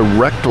 the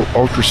rectal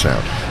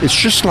ultrasound. It's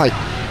just like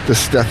the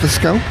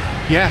stethoscope.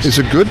 Yes. It's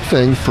a good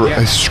thing for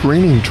a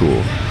screening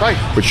tool. Right.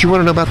 But you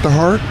want to know about the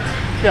heart?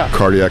 Yeah.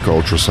 Cardiac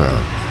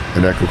ultrasound,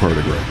 an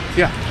echocardiogram.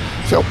 Yeah.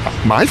 So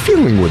my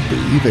feeling would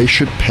be they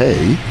should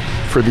pay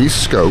for these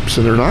scopes,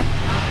 and they're not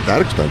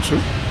that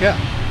expensive. Yeah.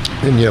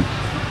 And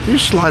you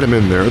slide them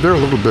in there. They're a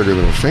little bigger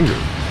than a finger.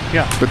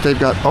 Yeah. But they've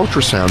got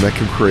ultrasound that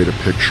can create a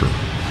picture.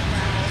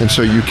 And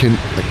so you can,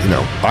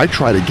 I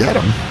try to get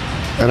them,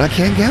 and I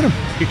can't get them.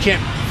 You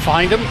can't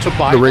find them to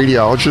buy The them?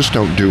 radiologists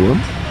don't do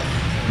them.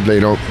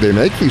 They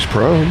make these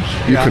probes.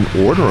 You can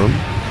order them.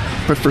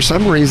 But for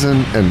some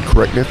reason, and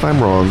correct me if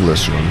I'm wrong,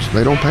 listeners,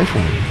 they don't pay for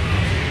them.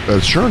 The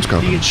insurance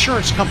company. The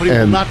insurance company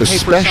will and not pay for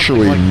something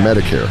especially like that.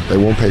 Medicare. They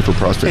won't pay for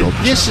prostate And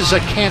ultrasound. this is a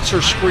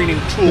cancer screening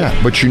tool.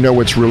 Yeah, but you know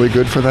what's really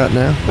good for that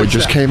now? They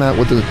just came out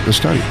with the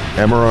study.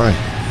 MRI.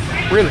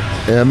 Really?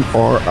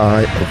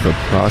 MRI of the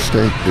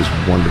prostate is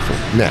wonderful.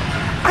 Now,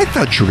 I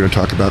thought you were going to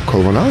talk about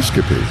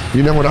colonoscopy.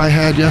 You know what I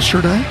had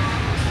yesterday?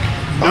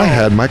 No. I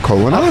had my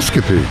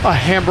colonoscopy. A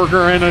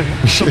hamburger and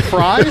a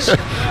surprise?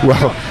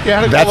 Well, You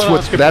had a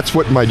colonoscopy. that's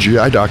what my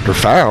GI doctor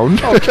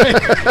found. Okay.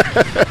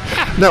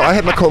 No, I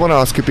had my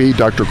colonoscopy,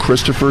 Dr.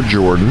 Christopher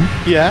Jordan,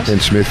 Yes. in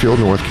Smithfield,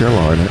 North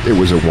Carolina. It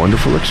was a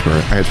wonderful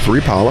experience. I had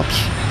 3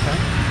 polyps,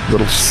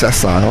 little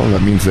sessile.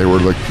 That means they were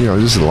like,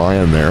 just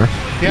lying there.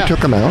 Yeah. We took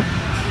them out.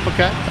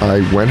 Okay.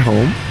 I went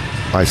home.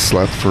 I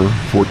slept for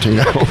 14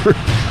 hours.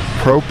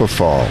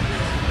 Propofol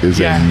is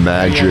a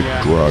magic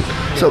drug.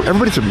 So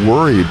everybody's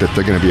worried that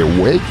they're going to be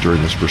awake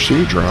during this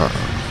procedure.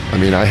 I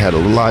mean, I had a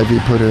little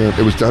IV put in.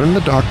 It was done in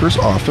the doctor's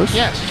office.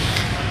 Yes.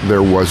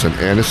 There was an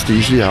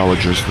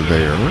anesthesiologist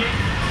there.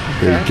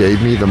 They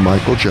gave me the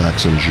Michael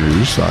Jackson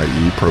juice,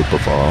 i.e.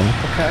 Propofol.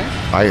 Okay.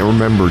 I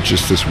remember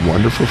just this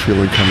wonderful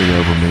feeling coming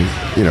over me.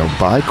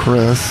 Bye,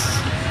 Chris.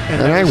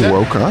 And I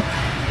woke up,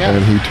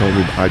 and he told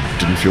me I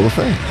didn't feel a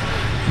thing.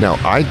 Now,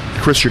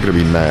 Chris, you're going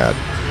to be mad.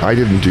 I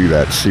didn't do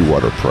that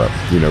seawater prep,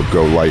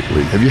 go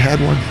lightly. Have you had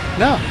one?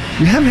 No.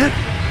 You haven't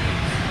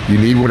had? You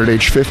need one at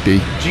age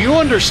 50. Do you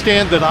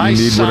understand that I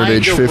need one at signed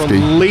age a 50.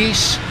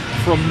 release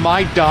from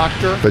my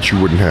doctor That you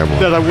wouldn't have one.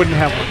 that I wouldn't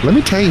have one? Let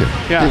me tell you,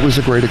 Yeah. it was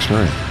a great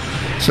experience.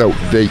 So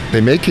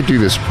they make you do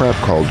this prep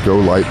called Go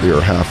Lightly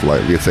or Half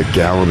Lightly. It's a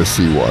gallon of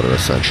seawater,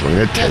 essentially,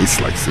 and it tastes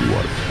like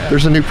seawater.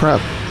 There's a new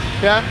prep.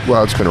 Yeah.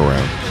 Well, it's been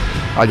around.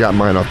 I got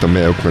mine off the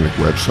Mayo Clinic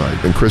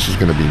website, and Chris is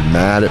going to be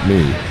mad at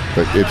me,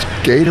 but it's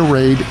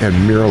Gatorade and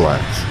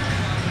Miralax.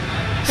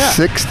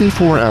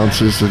 64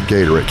 ounces of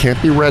Gatorade.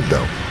 Can't be red,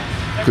 though,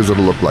 because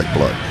it'll look like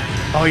blood.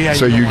 Oh, yeah.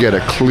 So you get a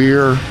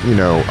clear,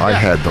 I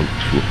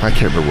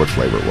can't remember what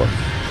flavor it was.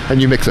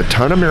 And you mix a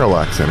ton of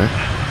Miralax in it,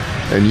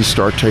 and you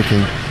start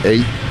taking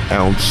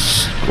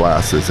 8-ounce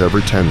glasses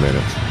every 10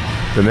 minutes.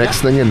 The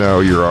next thing you know,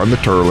 you're on the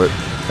toilet,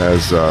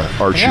 as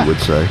Archie would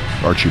say,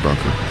 Archie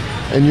Bunker,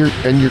 and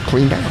you're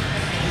cleaned out.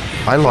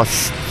 I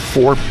lost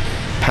 4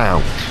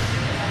 pounds.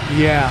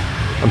 Yeah.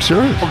 I'm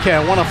serious. Okay,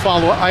 I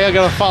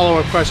got a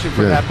follow-up question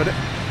for that, but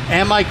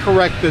am I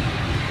correct that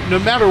no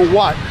matter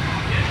what,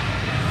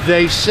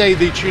 they say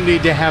that you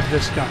need to have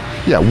this done?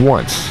 Yeah,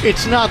 once.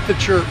 It's not that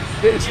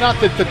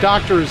the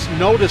doctor has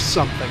noticed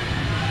something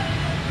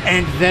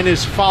and then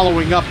is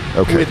following up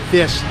with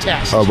this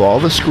test. Of all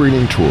the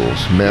screening tools,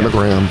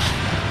 mammograms,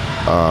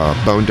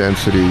 bone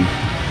density,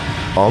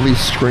 all these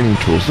screening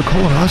tools, the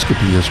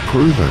colonoscopy is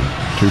proven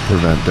to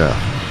prevent death.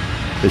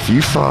 If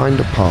you find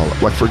a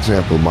polyp, like for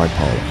example, my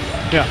polyp,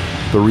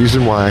 the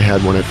reason why I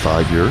had one at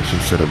 5 years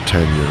instead of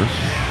 10 years,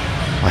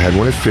 I had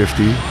one at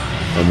 50,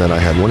 and then I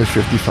had one at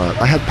 55.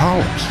 I had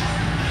polyps.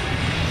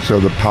 So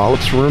the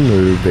polyps were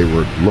removed, they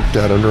were looked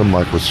at under a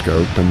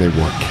microscope, and they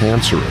weren't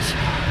cancerous.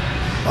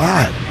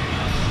 But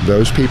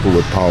those people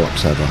with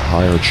polyps have a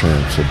higher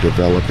chance of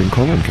developing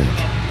colon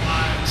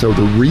cancer. So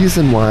the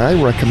reason why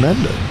I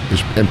recommend it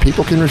is, and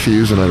people can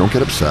refuse and I don't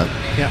get upset,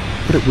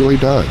 but it really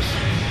does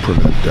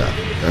prevent death.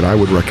 And I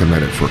would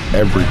recommend it for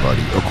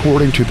everybody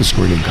according to the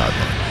screening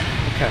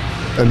guideline.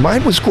 Okay. And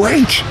mine was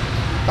great.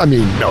 I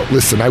mean, no,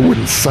 listen, I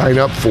wouldn't sign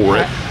up for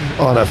it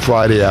on a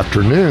Friday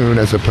afternoon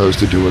as opposed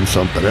to doing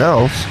something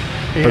else.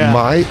 But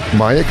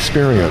my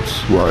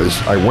experience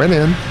was I went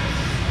in,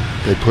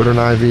 they put an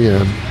IV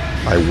in,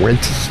 I went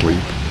to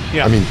sleep.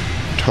 I mean,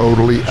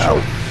 totally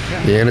out.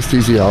 The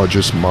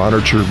anesthesiologist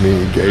monitored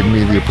me, gave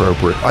me the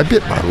appropriate. I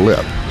bit my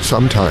lip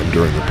sometime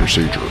during the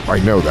procedure. I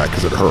know that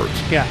because it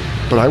hurts. Yeah.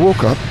 But I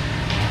woke up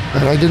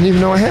and I didn't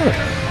even know I had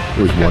it.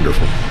 It was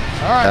wonderful.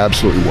 All right.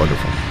 Absolutely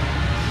wonderful.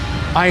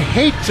 I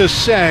hate to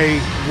say,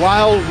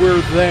 while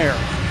we're there,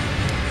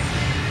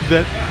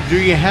 that do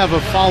you have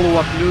a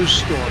follow-up news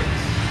story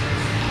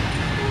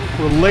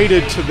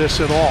related to this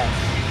at all?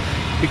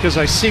 because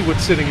I see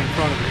what's sitting in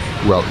front of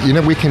me.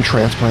 Well, we can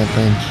transplant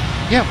things.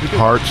 Yeah, we do.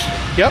 Hearts.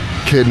 Yep.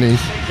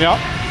 Kidneys. Yep.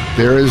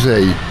 There is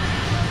a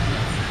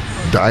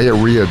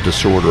diarrhea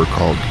disorder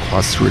called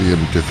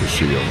Clostridium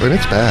difficile, and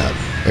it's bad,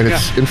 and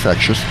it's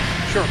infectious.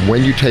 Sure.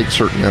 When you take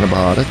certain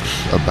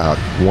antibiotics, about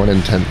 1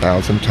 in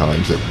 10,000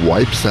 times, it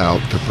wipes out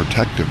the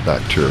protective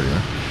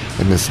bacteria,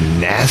 and this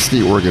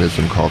nasty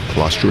organism called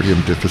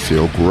Clostridium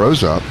difficile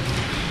grows up,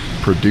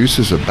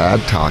 produces a bad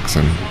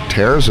toxin,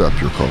 tears up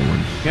your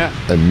colon,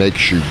 and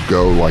makes you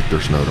go like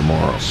there's no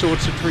tomorrow. So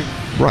it's a treatment.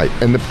 Right,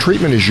 and the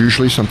treatment is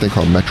usually something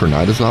called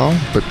metronidazole,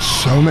 but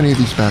so many of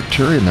these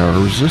bacteria now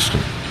are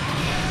resistant.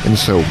 And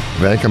so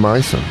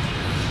vancomycin,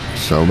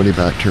 so many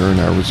bacteria are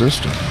now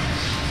resistant.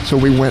 So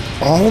we went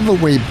all the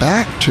way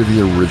back to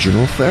the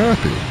original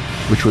therapy,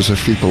 which was a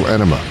fecal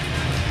enema.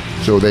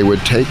 So they would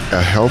take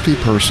a healthy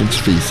person's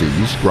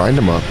feces, grind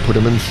them up, put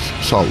them in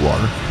salt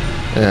water,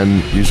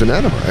 and use an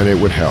enema, and it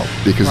would help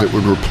because it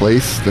would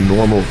replace the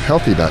normal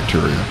healthy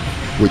bacteria,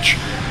 which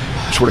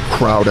sort of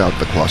crowd out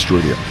the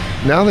Clostridia.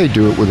 Now they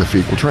do it with a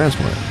fecal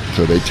transplant.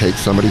 So they take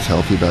somebody's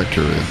healthy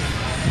bacteria,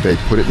 they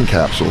put it in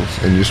capsules,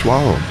 and you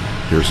swallow them.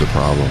 Here's the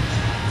problem.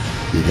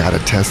 You got to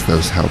test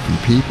those healthy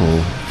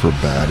people for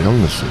bad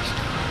illnesses.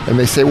 And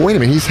they say, wait a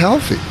minute, he's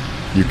healthy.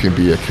 You can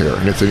be a carrier.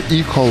 And it's an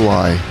E.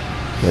 coli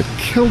that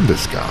killed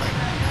this guy.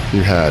 He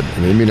had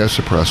an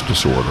immunosuppressed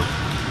disorder.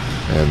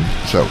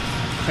 And so,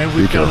 and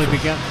we've only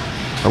begun.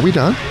 Are we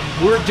done?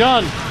 We're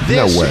done.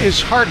 This No way. is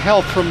Heart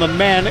Health from the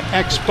Man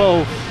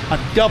Expo on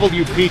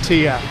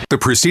WPTF. The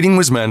proceeding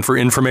was meant for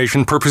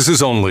information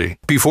purposes only.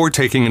 Before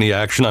taking any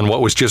action on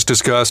what was just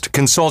discussed,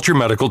 consult your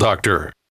medical doctor.